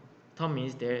term. Term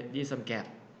means there is some gap.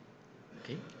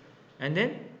 Okay, and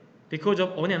then because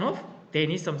of on and off, they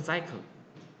need some cycle.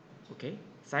 Okay,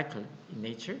 cycle in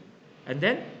nature, and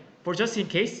then for just in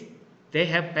case, they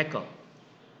have backup.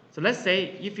 So let's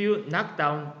say if you knock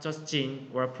down just gene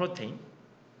or a protein,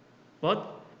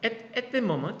 but at the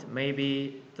moment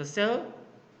maybe the cell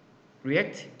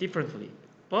react differently,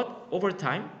 but over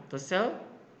time the cell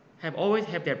have always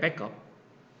have their backup,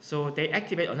 so they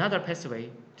activate another pathway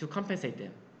to compensate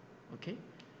them. Okay,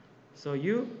 so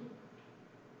you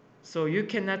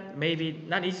cannot, maybe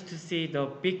not easy to see the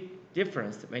big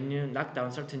difference when you knock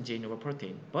down certain gene or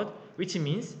protein, but which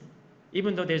means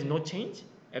even though there's no change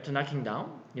after knocking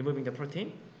down, removing the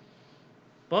protein,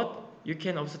 but you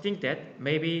can also think that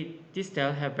maybe this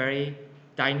cell have very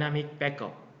dynamic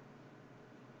backup.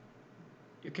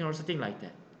 You can also think like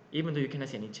that, even though you cannot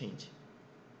see any change.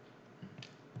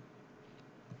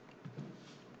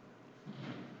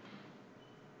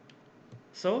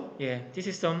 So yeah, this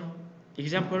is some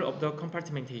example of the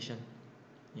compartmentation.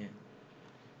 Yeah.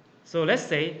 So let's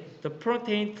say the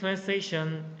protein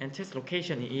translation and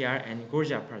translocation in ER and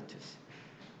Golgi apparatus.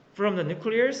 From the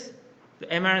nucleus, the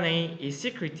mRNA is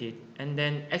secreted and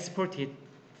then exported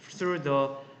through the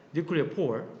nuclear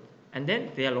pore, and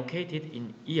then they are located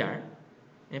in ER.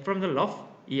 And from the LOF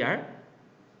ER,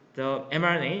 the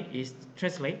mRNA is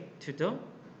translated to the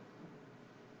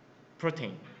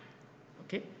protein.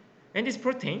 Okay, and this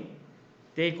protein,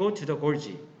 they go to the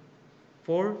Golgi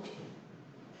for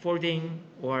folding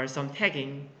or some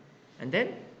tagging, and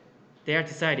then they are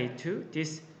decided to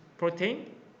this protein.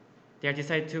 They are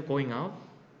decided to going out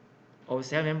of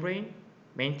cell membrane,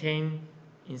 maintain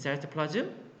in cytoplasm.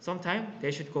 Sometimes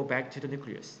they should go back to the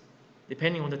nucleus,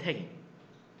 depending on the tagging.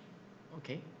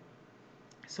 Okay,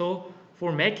 so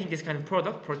for making this kind of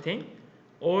product, protein,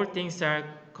 all things are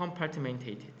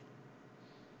compartmented.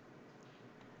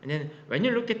 And then when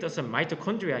you look at the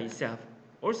mitochondria itself,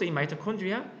 also in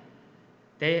mitochondria,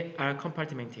 they are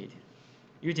compartmented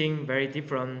using very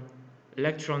different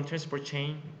electron transport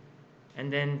chain,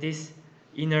 and then this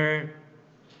inner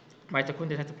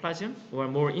mitochondrial cytoplasm or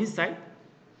more inside,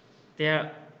 they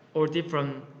are all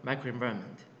different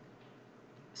microenvironment.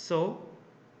 So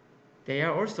they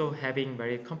are also having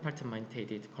very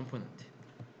compartmented component.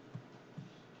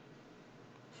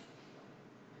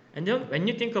 And then when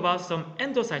you think about some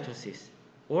endocytosis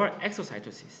or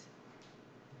exocytosis,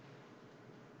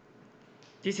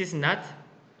 this is not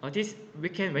this we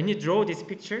can, when you draw this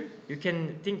picture, you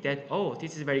can think that, oh,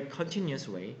 this is a very continuous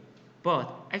way,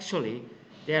 but actually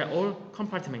they are all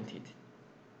compartmented.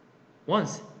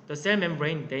 Once the cell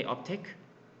membrane, they uptake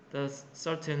the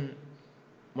certain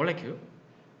molecule,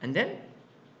 and then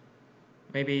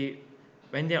maybe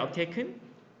when they are uptaken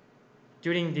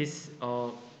during this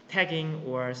tagging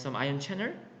or some ion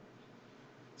channel,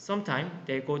 sometime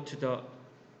they go to the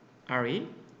RE,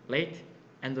 late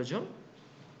endosome,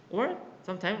 or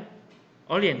sometime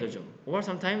early endosome, or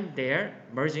sometime they are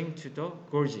merging to the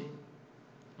Golgi.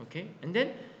 Okay, and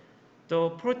then the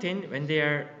protein, when they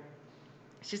are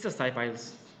synthesized by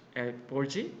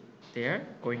Golgi, they are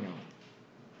going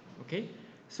out. Okay,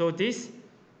 so this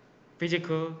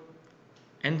physical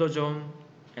endosome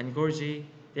and Golgi,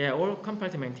 they are all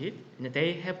compartmented and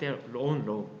they have their own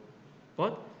role.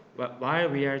 But while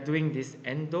we are doing this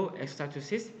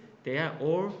endo-exocytosis, they are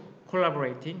all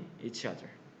collaborating each other.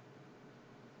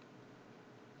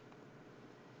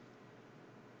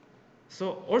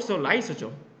 So also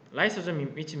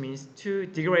lysosome, which means to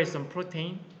degrade some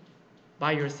protein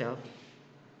by yourself,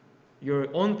 your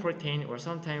own protein, or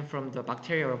sometimes from the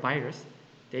bacteria or virus,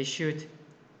 they should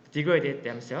degrade it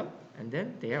themselves, and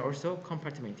then they are also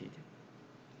compartmented.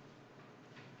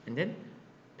 And then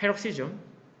peroxisome,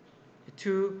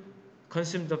 to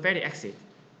consume the fatty acid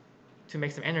to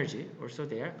make some energy, also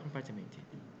they are compartmented.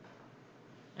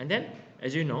 And then,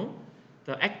 as you know,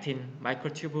 the actin,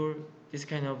 microtubule, this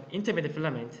kind of intermediate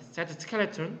filament,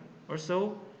 cytoskeleton,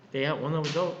 also they are one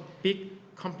of the big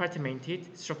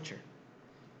compartmented structure.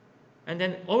 And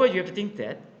then always you have to think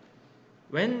that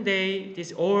when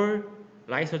this all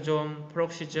lysosome,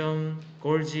 peroxisome,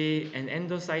 Golgi, and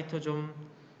endocytosome,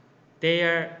 they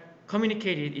are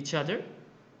communicated each other,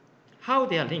 how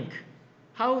they are linked,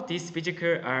 how these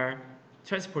vesicles are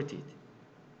transported.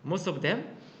 Most of them,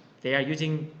 they are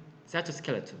using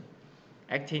cytoskeleton,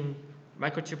 actin,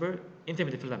 microtubule,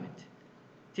 intermediate filament.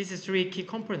 This is three key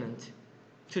components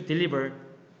to deliver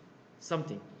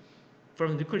something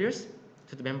from nucleus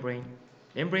to the membrane,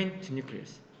 membrane to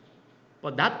nucleus.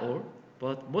 But not all,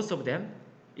 but most of them,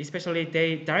 especially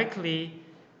they directly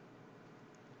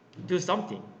do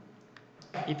something.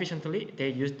 Efficiently, they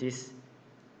use this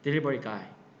delivery guy,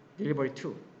 delivery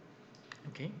tool.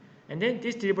 Okay, and then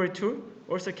this delivery tool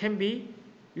also can be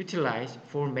utilized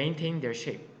for maintaining their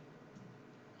shape.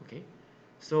 Okay,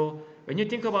 so when you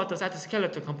think about the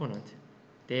cytoskeletal component,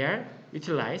 they are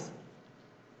utilized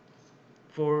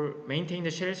for maintaining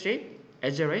the shell shape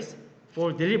as well as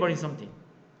for delivering something.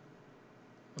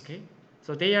 Okay,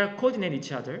 so they are coordinate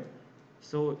each other.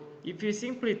 So if you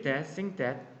simply think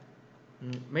that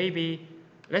maybe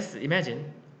let's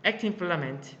imagine actin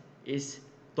filament is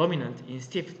dominant in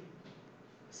stiff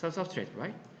substrate,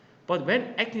 right? But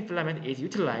when actin filament is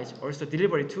utilized also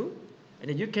delivery too, and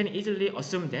then you can easily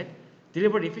assume that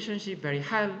delivery efficiency very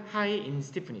high in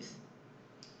stiffness.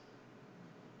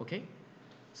 Okay,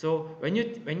 so when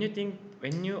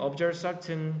you observe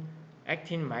certain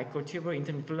actin microtubule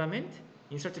intermittent filament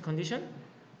in certain condition,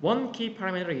 one key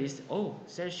parameter is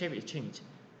cell shape is changed.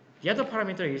 The other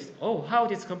parameter is how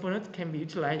this component can be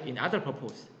utilized in other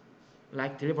purpose,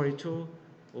 like delivery tool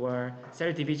or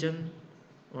cell division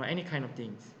or any kind of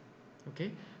things.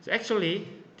 Okay, so actually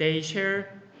they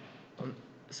share.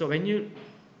 So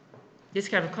this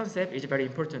kind of concept is very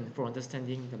important for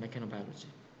understanding the mechanobiology.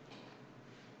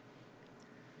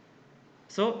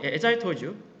 So as I told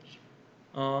you,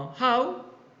 how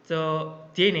the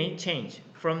DNA change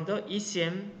from the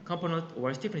ECM component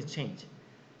or stiffness change.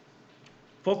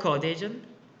 Focal adhesion,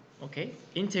 okay,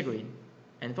 integrin,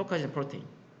 and focal adhesion protein.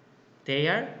 They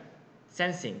are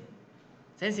sensing.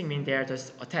 Sensing means they are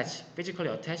just attached, physically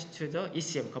attached to the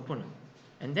ECM component.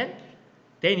 And then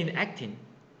they need actin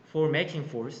for making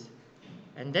force.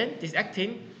 And then this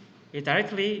actin is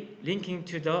directly linking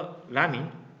to the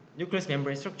lamin, nucleus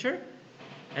membrane structure.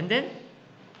 And then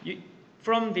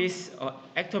from this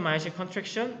ectomyosin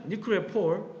contraction, nuclear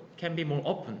pore can be more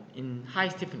open in high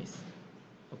stiffness.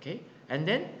 Okay, and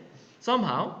then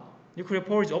somehow nuclear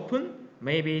pore is open.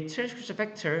 Maybe transcription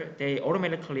factor they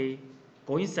automatically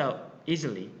go inside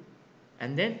easily,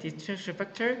 and then this transcription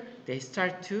factor they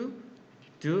start to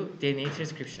do DNA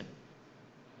transcription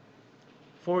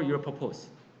for your purpose.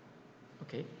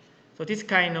 Okay, so this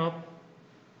kind of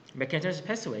mechanical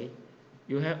pathway,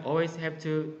 you always have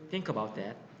to think about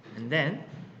that, and then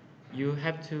you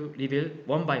have to reveal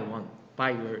one by one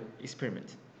by your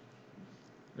experiment.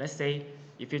 Let's say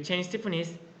if you change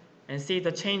stiffness and see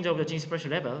the change of the gene expression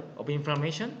level of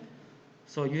inflammation,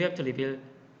 so you have to reveal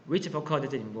which focal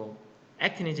adhesion is involved,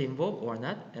 actin is involved or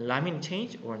not, and lamin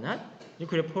change or not,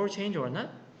 nuclear pore change or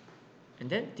not, and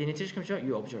then DNA transcription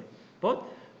you observe. But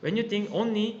when you think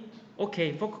only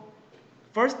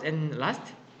first and last,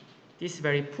 this is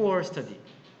very poor study.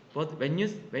 But when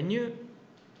you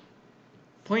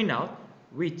point out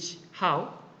which,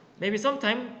 how, maybe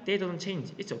sometimes they don't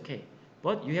change, it's okay.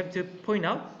 But you have to point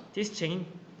out this change,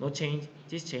 no change,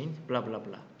 this change, blah blah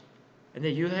blah. And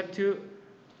then you have to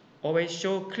always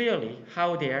show clearly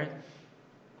how they are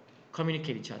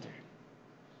communicate each other.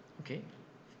 Okay?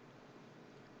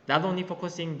 Not only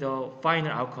focusing the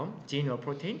final outcome, gene or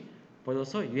protein, but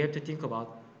also you have to think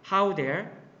about how they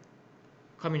are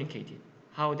communicated,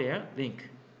 how they are linked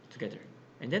together.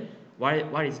 And then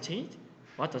what is changed,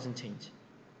 what doesn't change.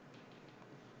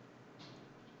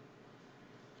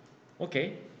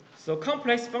 Okay, so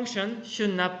complex function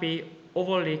should not be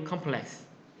overly complex.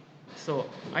 So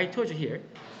I told you here.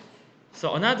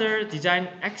 So another design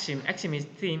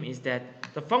axiomistic theme is that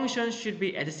the function should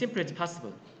be as simple as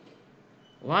possible.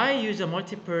 Why use a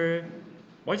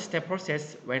multi-step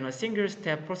process when a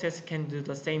single-step process can do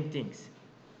the same things?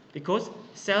 Because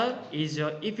cell is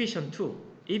an efficient tool,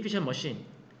 efficient machine.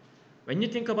 When you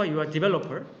think about your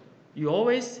developer, you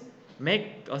always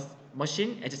make a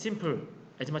machine as simple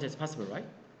as much as possible, right?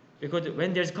 Because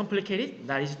when there's complicated,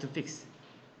 not easy to fix.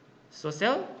 So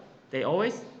cell, they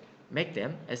always make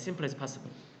them as simple as possible.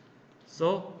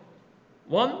 So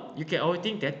you can always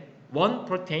think that one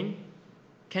protein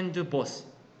can do both,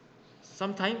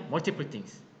 sometimes multiple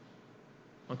things.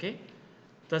 Okay?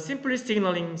 The simplest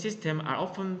signaling systems are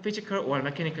often physical or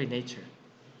mechanical in nature,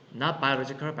 not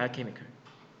biological, biochemical.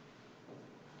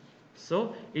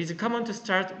 So it is common to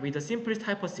start with the simplest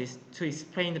hypothesis to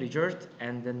explain the result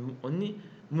and then only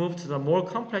move to the more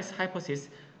complex hypothesis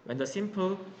when the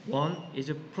simple one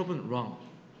is proven wrong.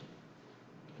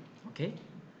 Okay?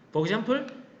 For example,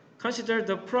 consider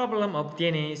the problem of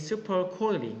DNA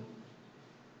supercoiling.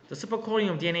 The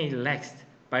supercoiling of DNA is relaxed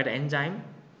by the enzyme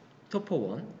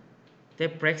topo1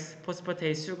 that breaks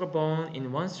phosphatase sugar bond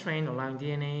in one strand, allowing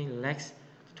DNA relax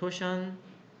torsion,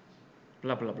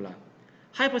 blah blah blah.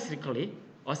 Hypothetically,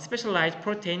 a specialized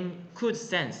protein could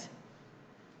sensing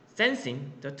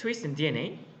the twist in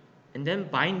DNA and then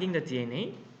binding the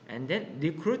DNA and then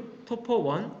recruit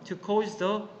topo1 to cause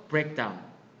the breakdown.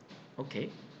 Okay,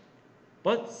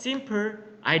 But simple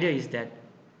idea is that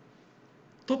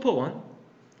Topo 1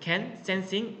 can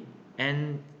sensing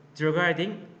and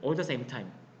disregarding all the same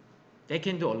time. They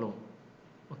can do alone.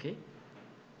 Okay?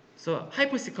 So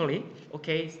hypothetically,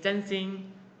 okay,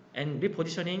 sensing and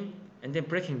repositioning and then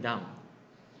breaking down.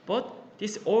 But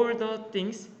these all the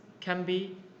things can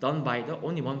be done by the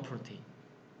only one protein.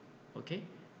 Okay?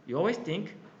 You always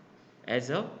think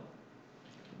as a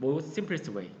most simplest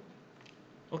way.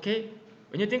 Okay?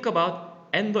 When you think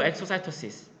about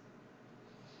endoexocytosis,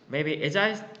 maybe as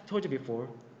I told you before,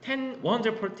 10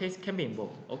 100 proteins can be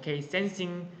involved. Okay,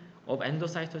 sensing of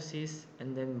endocytosis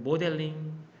and then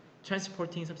modeling,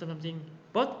 transporting something.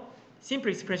 But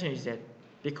simple expression is that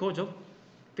because of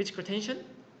physical tension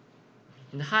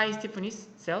in high stiffness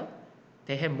cell,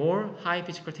 they have more high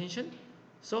physical tension.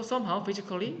 So somehow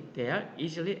physically they are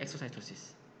easily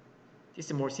exocytosis. This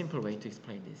is a more simple way to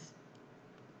explain this.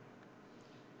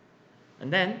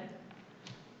 And then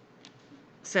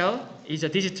cell is a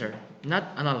digital, not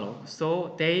analog,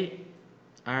 so they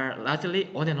are largely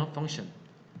on and off function.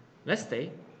 Let's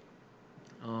say,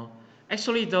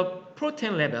 actually the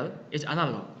protein level is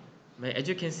analog. As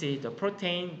you can see, the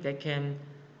protein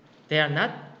they are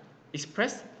not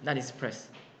expressed.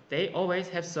 They always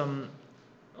have some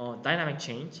dynamic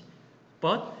change,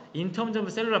 but in terms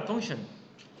of cellular function,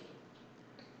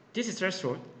 this is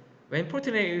threshold. When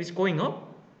protein is going up,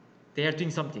 they are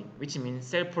doing something, which means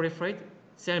cell proliferate,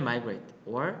 cell migrate,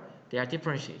 or they are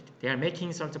differentiate. They are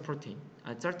making certain protein,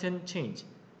 a certain change.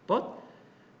 But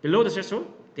below the threshold,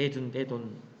 they don't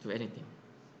do anything.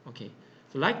 Okay,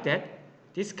 so like that,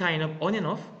 this kind of on and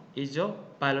off is your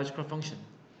biological function.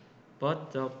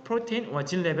 But the protein or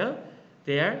gene level,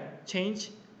 they are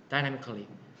changed dynamically.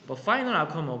 But final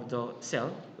outcome of the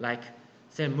cell, like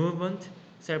cell movement,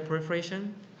 cell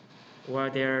proliferation, or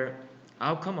their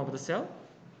outcome of the cell,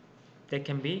 they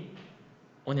can be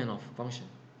on and off function.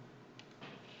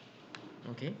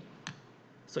 Okay.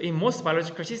 So in most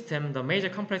biological systems, the major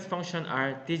complex functions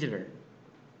are digital,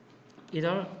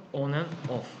 either on and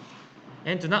off,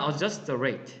 and do not adjust the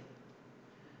rate.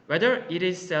 Whether it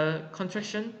is cell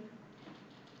contraction,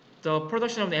 the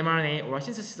production of the mRNA, or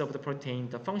synthesis of the protein,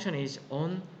 the function is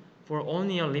on for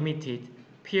only a limited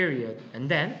period and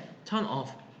then turn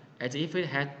off as if it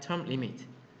had term limit.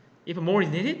 If more is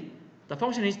needed, the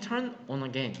function is turned on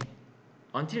again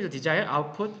until the desired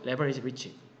output level is reached.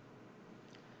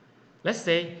 Let's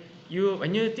say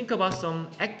when you think about some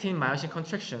actin myosin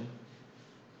contraction,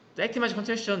 the actin myosin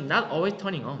contraction not always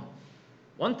turning on.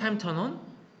 One time turn on,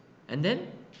 and then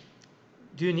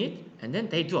do you need, and then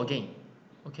they do again.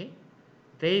 Okay,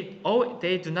 they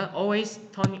do not always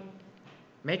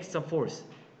make some force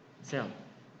cell.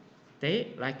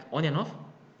 They like on and off,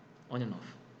 on and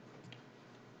off.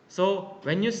 So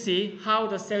when you see how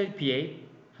the cell behave,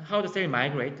 how the cell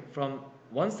migrate from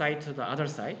one side to the other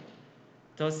side,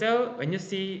 the cell, when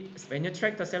you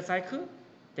track the cell cycle,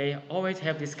 they always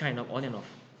have this kind of on and off,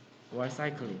 or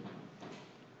cycling.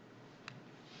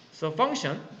 So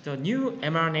function, the new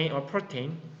mRNA or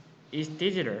protein is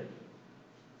digital,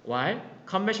 while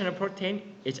conventional protein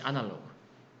is analog.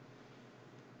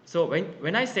 So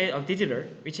when I say of digital,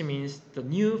 which means the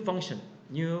new function,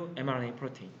 new mRNA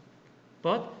protein,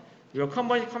 but your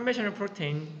conventional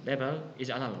protein level is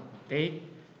analog. They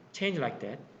change like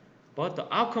that. But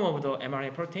the outcome of the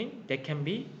mRNA protein, they can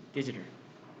be digital.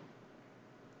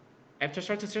 After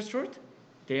certain threshold,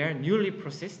 they are newly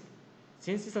processed,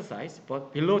 synthesized,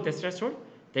 but below the threshold,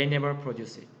 they never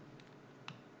produce it.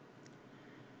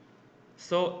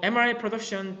 So mRNA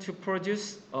production to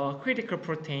produce a critical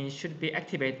protein should be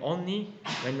activated only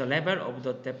when the level of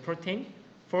the protein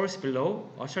falls below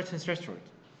a certain threshold.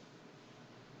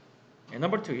 And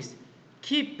number 2 is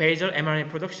keep basal mRNA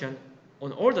production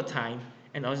on all the time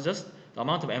and adjust the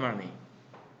amount of mRNA.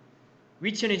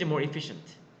 Which one is more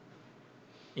efficient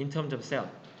in terms of cell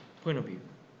point of view?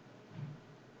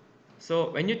 So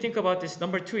when you think about this,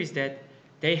 number 2 is that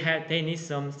they need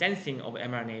some sensing of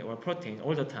mRNA or protein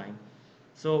all the time.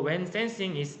 So when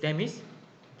sensing is damaged,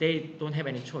 they don't have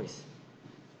any choice.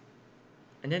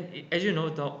 And then, as you know,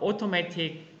 the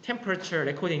automatic temperature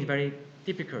recording is very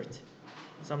difficult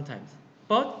sometimes.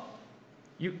 But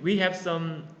we have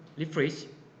some refrigerators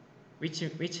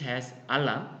which has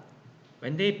alarm.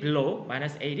 When they below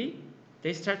 -80,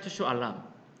 they start to show alarm.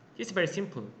 It's very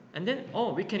simple. And then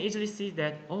we can easily see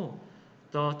that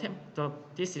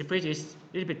this refrigerator is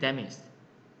a little bit damaged.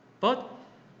 But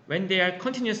when they are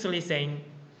continuously saying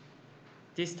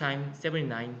this time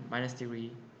 79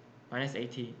 -degree,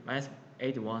 -80,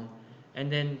 -81, and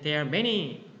then there are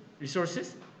many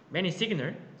resources, many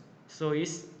signal, so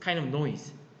it's kind of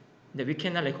noise that we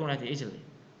cannot recognize it easily.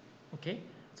 Okay,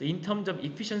 so in terms of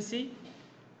efficiency,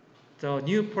 the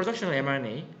new production of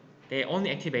mRNA, they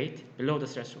only activate below the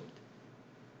threshold.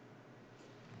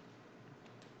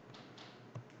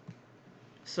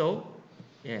 So,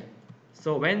 yeah,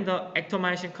 so when the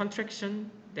ectomyosin contraction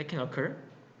that can occur,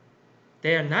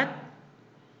 they are not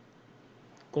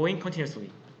going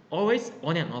continuously, always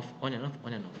on and off, on and off,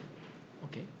 on and off.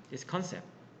 Okay, this concept.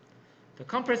 The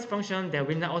compress function that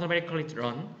will not automatically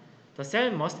run, the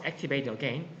cell must activate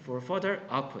again for further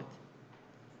output.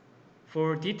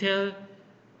 For detail,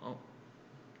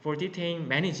 for detailing,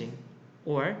 managing,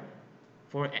 or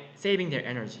for saving their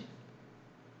energy.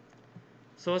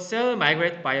 So cells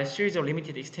migrate by a series of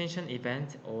limited extension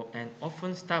events and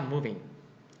often stop moving,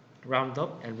 round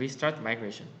up, and restart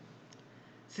migration.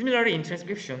 Similarly, in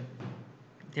transcription,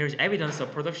 there is evidence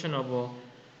of production of a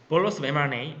bolus of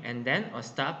mRNA and then a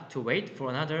stop to wait for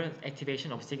another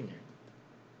activation of signal.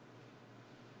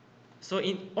 So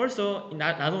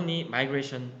not only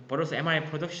migration, but also mRNA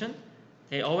production,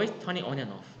 they always turn it on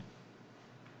and off.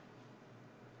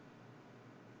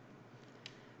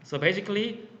 So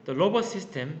basically, the robot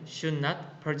system should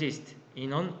not persist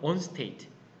in an on state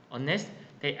unless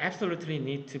they absolutely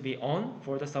need to be on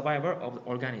for the survival of the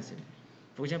organism.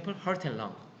 For example, heart and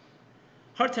lung.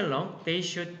 Heart and lung, they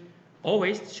should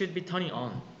be turning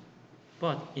on.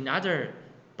 But in other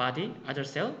body, other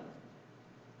cell,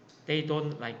 they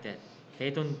don't like that. They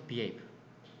don't behave.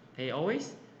 They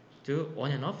always do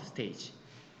on and off stage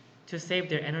to save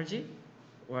their energy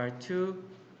or to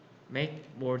make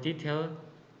more detailed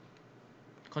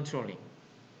controlling.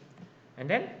 And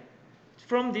then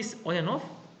from this on and off,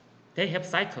 they have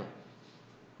cycle.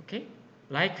 Okay?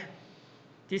 Like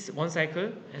this one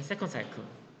cycle and second cycle.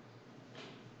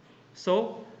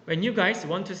 So when you guys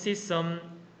want to see some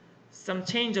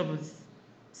change of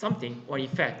something or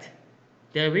effect,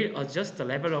 they will adjust the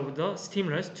level of the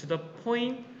stimulus to the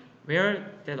point where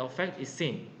that effect is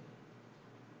seen.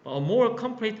 A more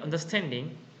complete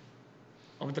understanding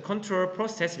of the control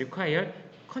process requires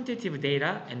quantitative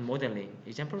data and modeling.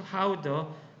 Example, how the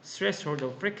threshold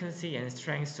of frequency and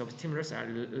strength of stimulus are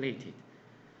related.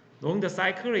 Knowing the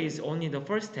cycle is only the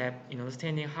first step in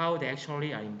understanding how they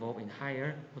actually are involved in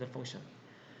higher order function.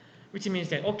 Which means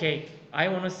that, okay, I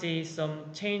want to see some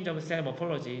change of cell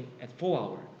morphology at 4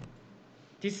 hours.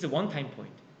 This is one time point.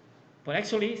 But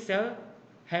actually, cells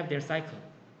have their cycle.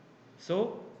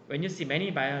 So when you see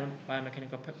many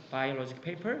biomechanical biological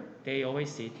paper, they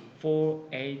always see 4,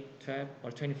 8, 12,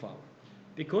 or 24 hours.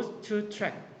 Because to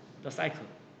track the cycle.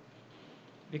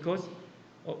 Because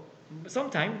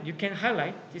sometimes you can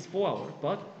highlight this 4 hours,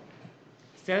 but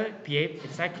cell behave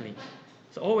cycling.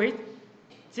 So always,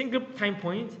 single time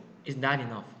point is not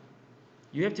enough.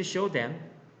 You have to show them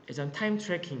it's a time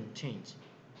tracking change.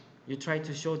 You try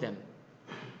to show them,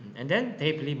 and then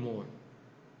they believe more.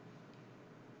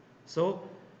 So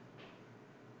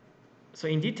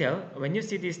in detail, when you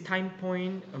see this time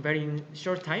point a very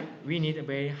short time, we need a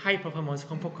very high performance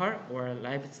compo car or a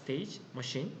live stage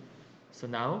machine. So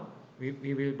now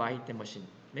we will buy the machine.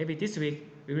 Maybe this week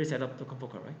we will set up the compo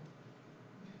car,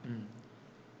 right?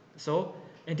 So,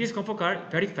 and this compo car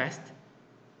very fast.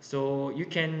 So you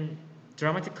can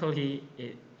dramatically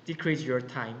decrease your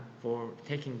time for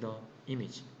taking the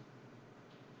image.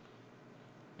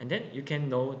 And then you can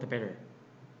know the better.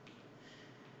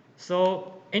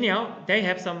 So anyhow, they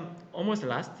have some almost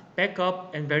last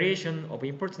backup and variation of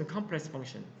important complex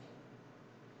function.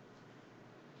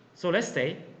 So let's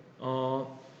say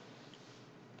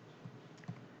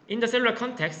in the cellular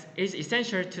context, it's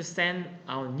essential to send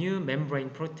out new membrane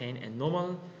protein, and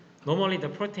normally the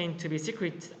protein to be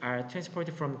secreted are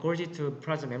transported from Golgi to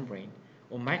plasma membrane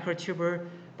or microtubule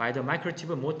by the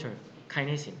microtubule motor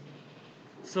kinesin.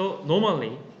 So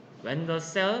normally, when the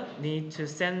cell need to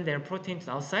send their protein to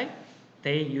the outside,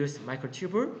 they use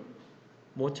microtubule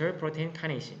motor protein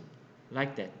kinesin,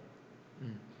 like that.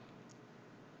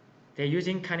 They're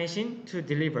using kinesin to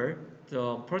deliver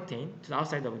the protein to the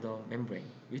outside of the membrane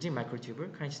using microtubule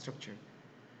kinesin structure.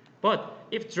 But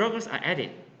if drugs are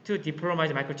added to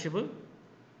depolymerize microtubule,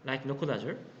 like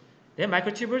nocodazole, then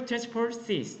microtubule transport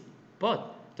ceases,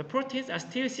 but the proteins are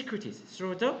still secreted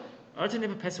through the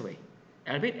alternative pathway,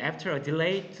 albeit after a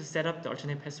delay to set up the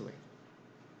alternative pathway.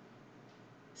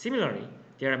 Similarly,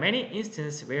 there are many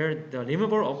instances where the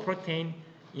removal of protein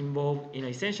involved in an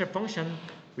essential function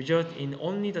results in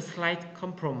only the slight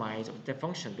compromise of the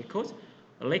function because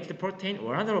a related protein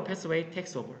or another pathway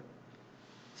takes over.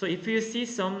 So if you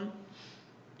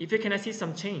cannot see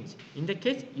some change, in that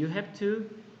case, you have to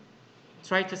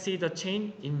try to see the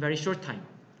change in very short time.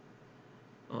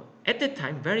 at that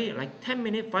time, very like 10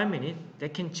 minutes, 5 minutes, they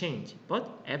can change. But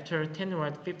after 10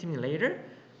 or 15 minutes later,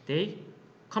 they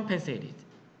compensate it.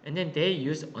 And then they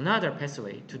use another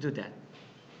pathway to do that.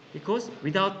 Because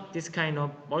without this kind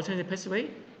of alternative pathway,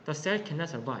 the cell cannot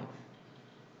survive.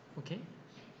 Okay?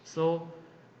 So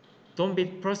don't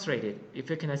be frustrated if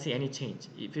you cannot see any change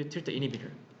if you treat the inhibitor.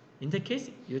 In that case,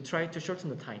 you try to shorten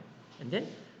the time. And then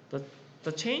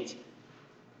the change,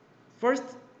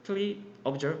 firstly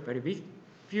observe very big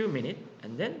few minutes,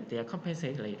 and then they are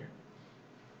compensated later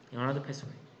in another pathway.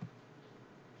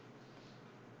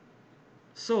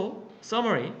 So,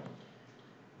 summary.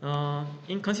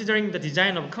 In considering the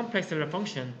design of complex cellular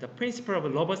function, the principle of a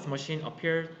robust machine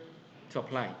appear to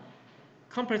apply.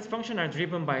 Complex functions are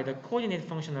driven by the coordinate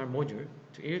functional module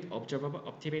to yield observable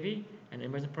activity and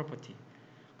emergent property.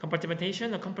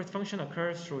 Compartmentation of complex function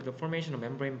occurs through the formation of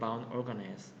membrane-bound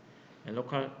organelles and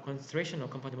local concentration of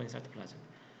compartment in cytoplasm.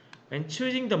 When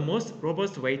choosing the most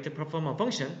robust way to perform a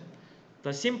function,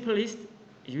 the simple is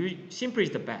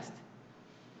the best.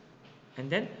 And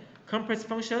then complex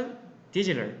function,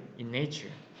 digital in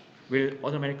nature, will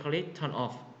automatically turn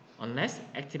off unless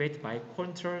activated by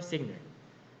control signal.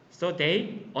 So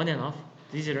they on and off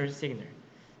digital signal.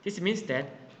 This means that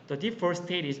the default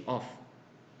state is off,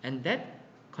 and that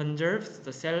conserves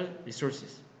the cell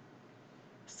resources.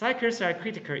 Cycles are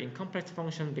critical in complex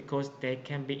function because they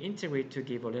can be integrated to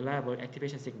give a reliable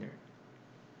activation signal.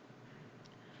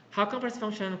 How complex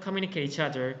functions communicate each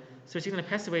other through signal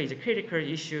pathway is a critical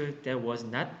issue that was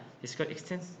not discussed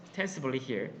extensively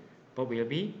here, but will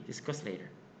be discussed later.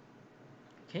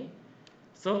 Okay?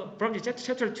 So from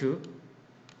chapter 2,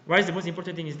 what is the most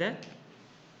important thing is that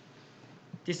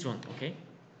this one, okay?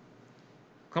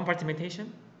 Compartmentation.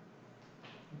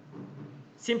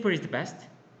 Simple is the best.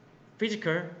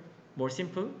 Physical, more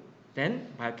simple, then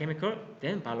biochemical,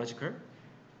 then biological.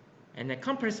 And the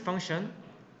complex function,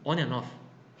 on and off,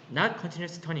 not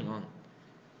continuous turning on.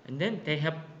 And then they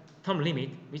have term limit,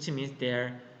 which means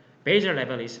their basal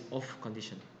level is off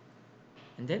condition.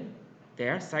 And then they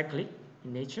are cyclic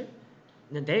in nature,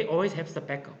 and then they always have the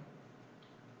backup.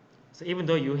 So even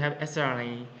though you have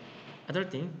siRNA, other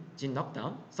thing, gene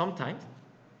knockdown, sometimes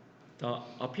the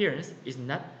appearance is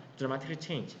not dramatically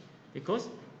changed because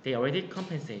they already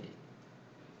compensated.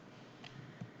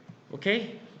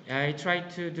 Okay, I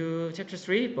tried to do chapter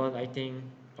 3, but I think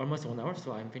almost 1 hour,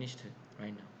 so I'm finished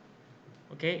right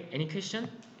now. Okay, any question?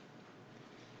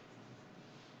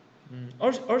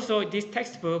 Also, this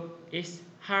textbook is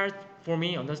hard for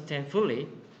me to understand fully,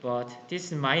 but this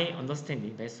is my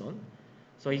understanding based on.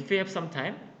 So if you have some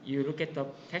time, you look at the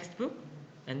textbook,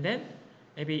 and then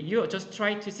maybe you just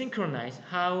try to synchronize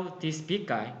how this big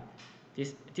guy,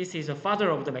 this is a father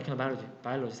of the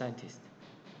mechanobiology scientist,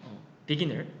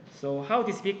 beginner. So how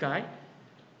this big guy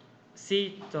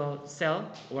see the cell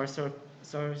or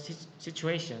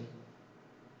situation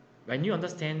when you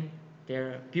understand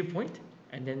their viewpoint,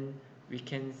 and then we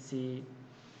can see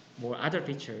more other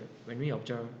feature when we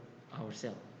observe our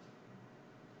cell.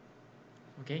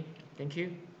 Okay, thank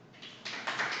you.